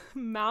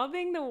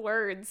mouthing the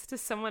words to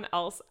someone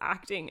else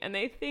acting, and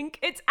they think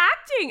it's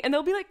acting, and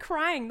they'll be like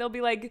crying. They'll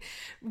be like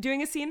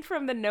doing a scene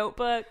from The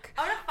Notebook,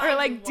 I wanna or find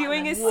like you one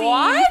doing a of scene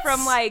What?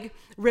 from like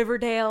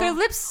Riverdale. Their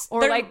lips,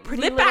 or they're like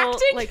Pretty lip Little,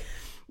 acting? like.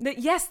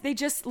 Yes, they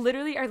just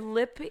literally are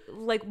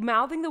like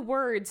mouthing the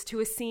words to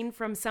a scene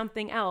from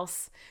something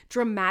else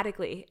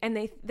dramatically,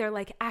 and they're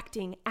like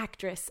acting,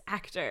 actress,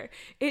 actor.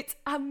 It's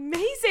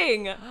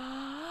amazing.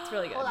 It's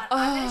really good. Hold on,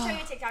 I'm gonna show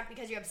you a TikTok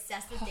because you're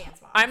obsessed with dance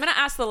moms. I'm going to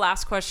ask the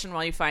last question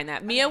while you find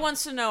that. Mia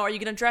wants to know, are you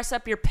going to dress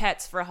up your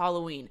pets for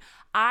Halloween?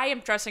 I am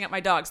dressing up my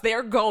dogs. They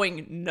are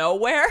going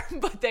nowhere,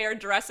 but they are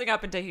dressing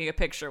up and taking a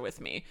picture with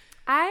me.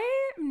 I'm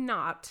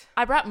not.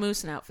 I brought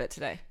Moose an outfit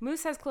today.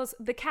 Moose has clothes.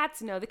 The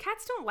cats know. The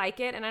cats don't like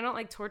it, and I don't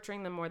like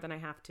torturing them more than I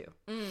have to.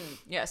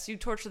 Yes, you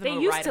torture them. They in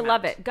a used right to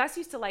love amount. it. Gus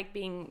used to like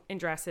being in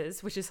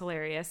dresses, which is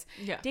hilarious.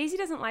 Yeah. Daisy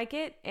doesn't like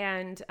it,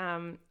 and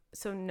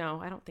so no,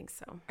 I don't think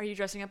so. Are you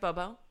dressing up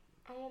Bobo?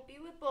 I won't be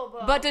with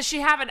Bobo. But does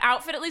she have an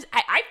outfit at least?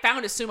 I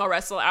found a sumo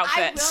wrestle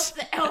outfit. I will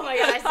say, oh my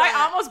god, I saw I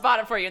that. almost bought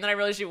it for you, and then I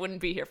realized you wouldn't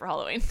be here for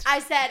Halloween. I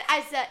said,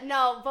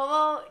 no,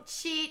 Bobo,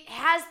 she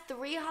has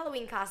 3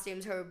 Halloween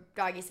costumes, her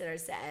doggy sitter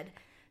said.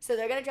 So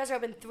they're going to dress her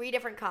up in 3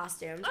 different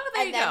costumes. Oh,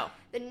 there you then go.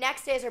 The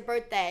next day is her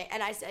birthday.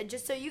 And I said,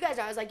 just so you guys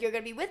know, I was like, you're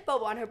going to be with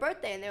Bobo on her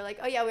birthday. And they're like,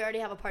 oh yeah, we already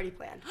have a party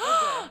planned.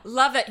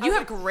 Love it. You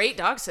have great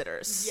dog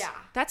sitters. Yeah.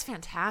 That's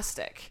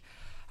fantastic.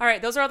 All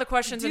right, those are all the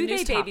questions Do and they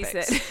news topics.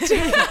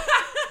 babysit?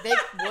 They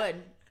would.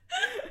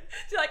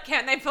 So, like,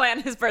 can they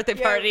plan his birthday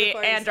Yeah, party the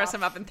party and dress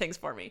stuff. him up in things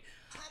for me?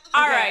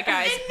 All right,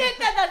 guys. I think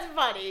that's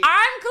funny.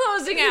 I'm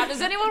closing out.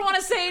 Does anyone want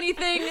to say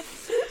anything?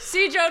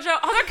 See JoJo.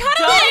 Oh,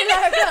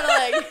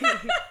 they're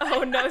cuddling.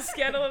 Oh no,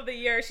 scandal of the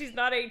year. She's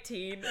not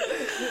 18.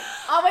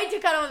 I'll wait to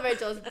cuddle with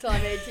Rachel until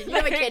I'm 18. You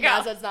have a There you kid now,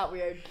 go. so it's not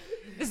weird.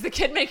 Does the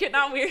kid make it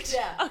not weird?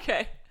 Yeah.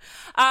 Okay.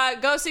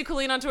 Go see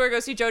Colleen on tour. Go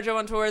see JoJo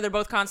on tour. They're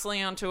both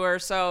constantly on tour.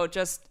 So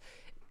just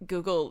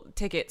Google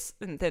tickets.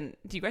 And then,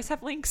 do you guys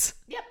have links?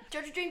 Yep,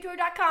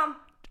 JojoDreamTour.com.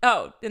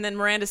 Oh, and then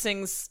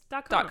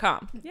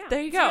MirandaSings.com. Yeah.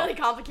 There you go. It's really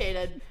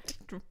complicated.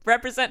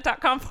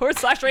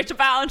 Represent.com/Rachel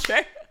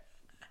Ballinger.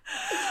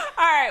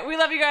 All right. We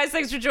love you guys.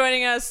 Thanks for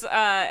joining us.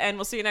 And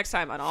we'll see you next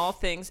time on All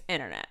Things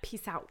Internet.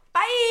 Peace out.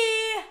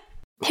 Bye!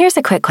 Here's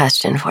a quick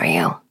question for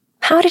you.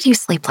 How did you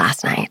sleep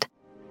last night?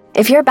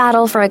 If your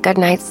battle for a good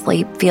night's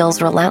sleep feels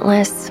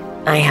relentless,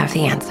 I have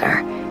the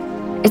answer.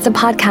 It's a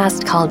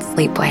podcast called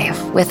Sleep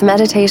Wave with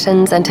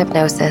meditations and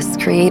hypnosis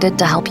created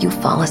to help you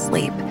fall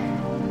asleep.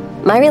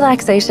 My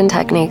relaxation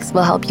techniques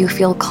will help you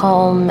feel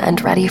calm and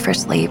ready for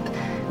sleep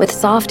with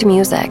soft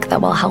music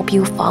that will help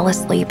you fall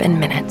asleep in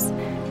minutes.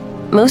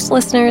 Most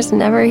listeners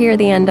never hear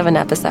the end of an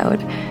episode.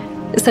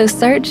 So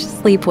search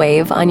Sleep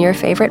Wave on your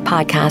favorite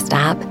podcast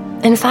app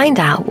and find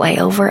out why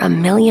over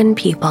 1 million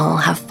people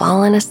have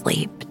fallen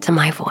asleep to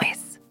my voice.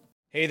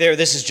 Hey there,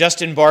 this is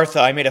Justin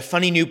Bartha. I made a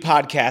funny new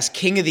podcast,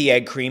 King of the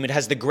Egg Cream. It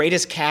has the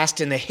greatest cast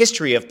in the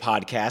history of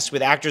podcasts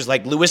with actors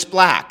like Louis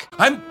Black.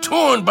 I'm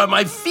torn by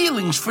my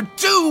feelings for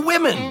 2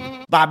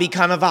 women. Bobby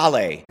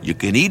Cannavale. You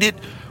can eat it,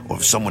 or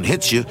if someone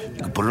hits you,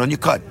 you can put it on your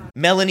cut.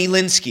 Melanie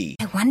Linsky.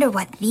 I wonder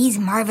what these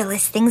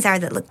marvelous things are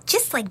that look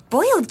just like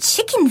boiled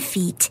chicken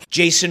feet.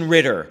 Jason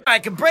Ritter. I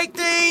can break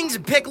things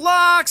and pick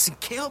locks and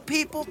kill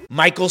people.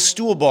 Michael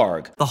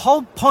Stuhlbarg. The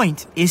whole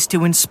point is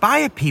to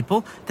inspire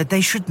people that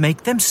they should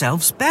make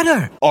themselves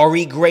better.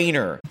 Ari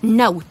Grainer.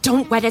 No,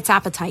 don't whet its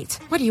appetite.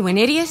 What are you, an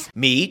idiot?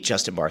 Me,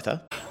 Justin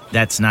Bartha.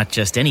 That's not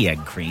just any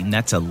egg cream,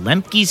 that's a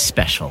Lemke's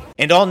special.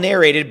 And all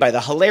narrated by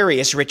the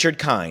hilarious Richard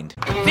Kind.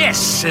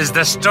 This is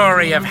the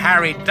story of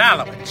Harry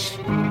Dalowitz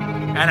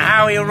and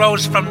how he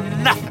rose from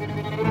nothing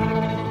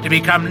to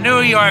become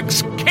New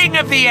York's King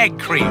of the Egg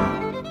Cream.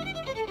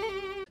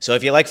 So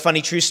if you like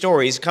funny true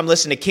stories, come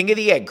listen to King of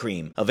the Egg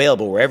Cream,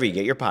 available wherever you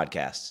get your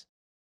podcasts.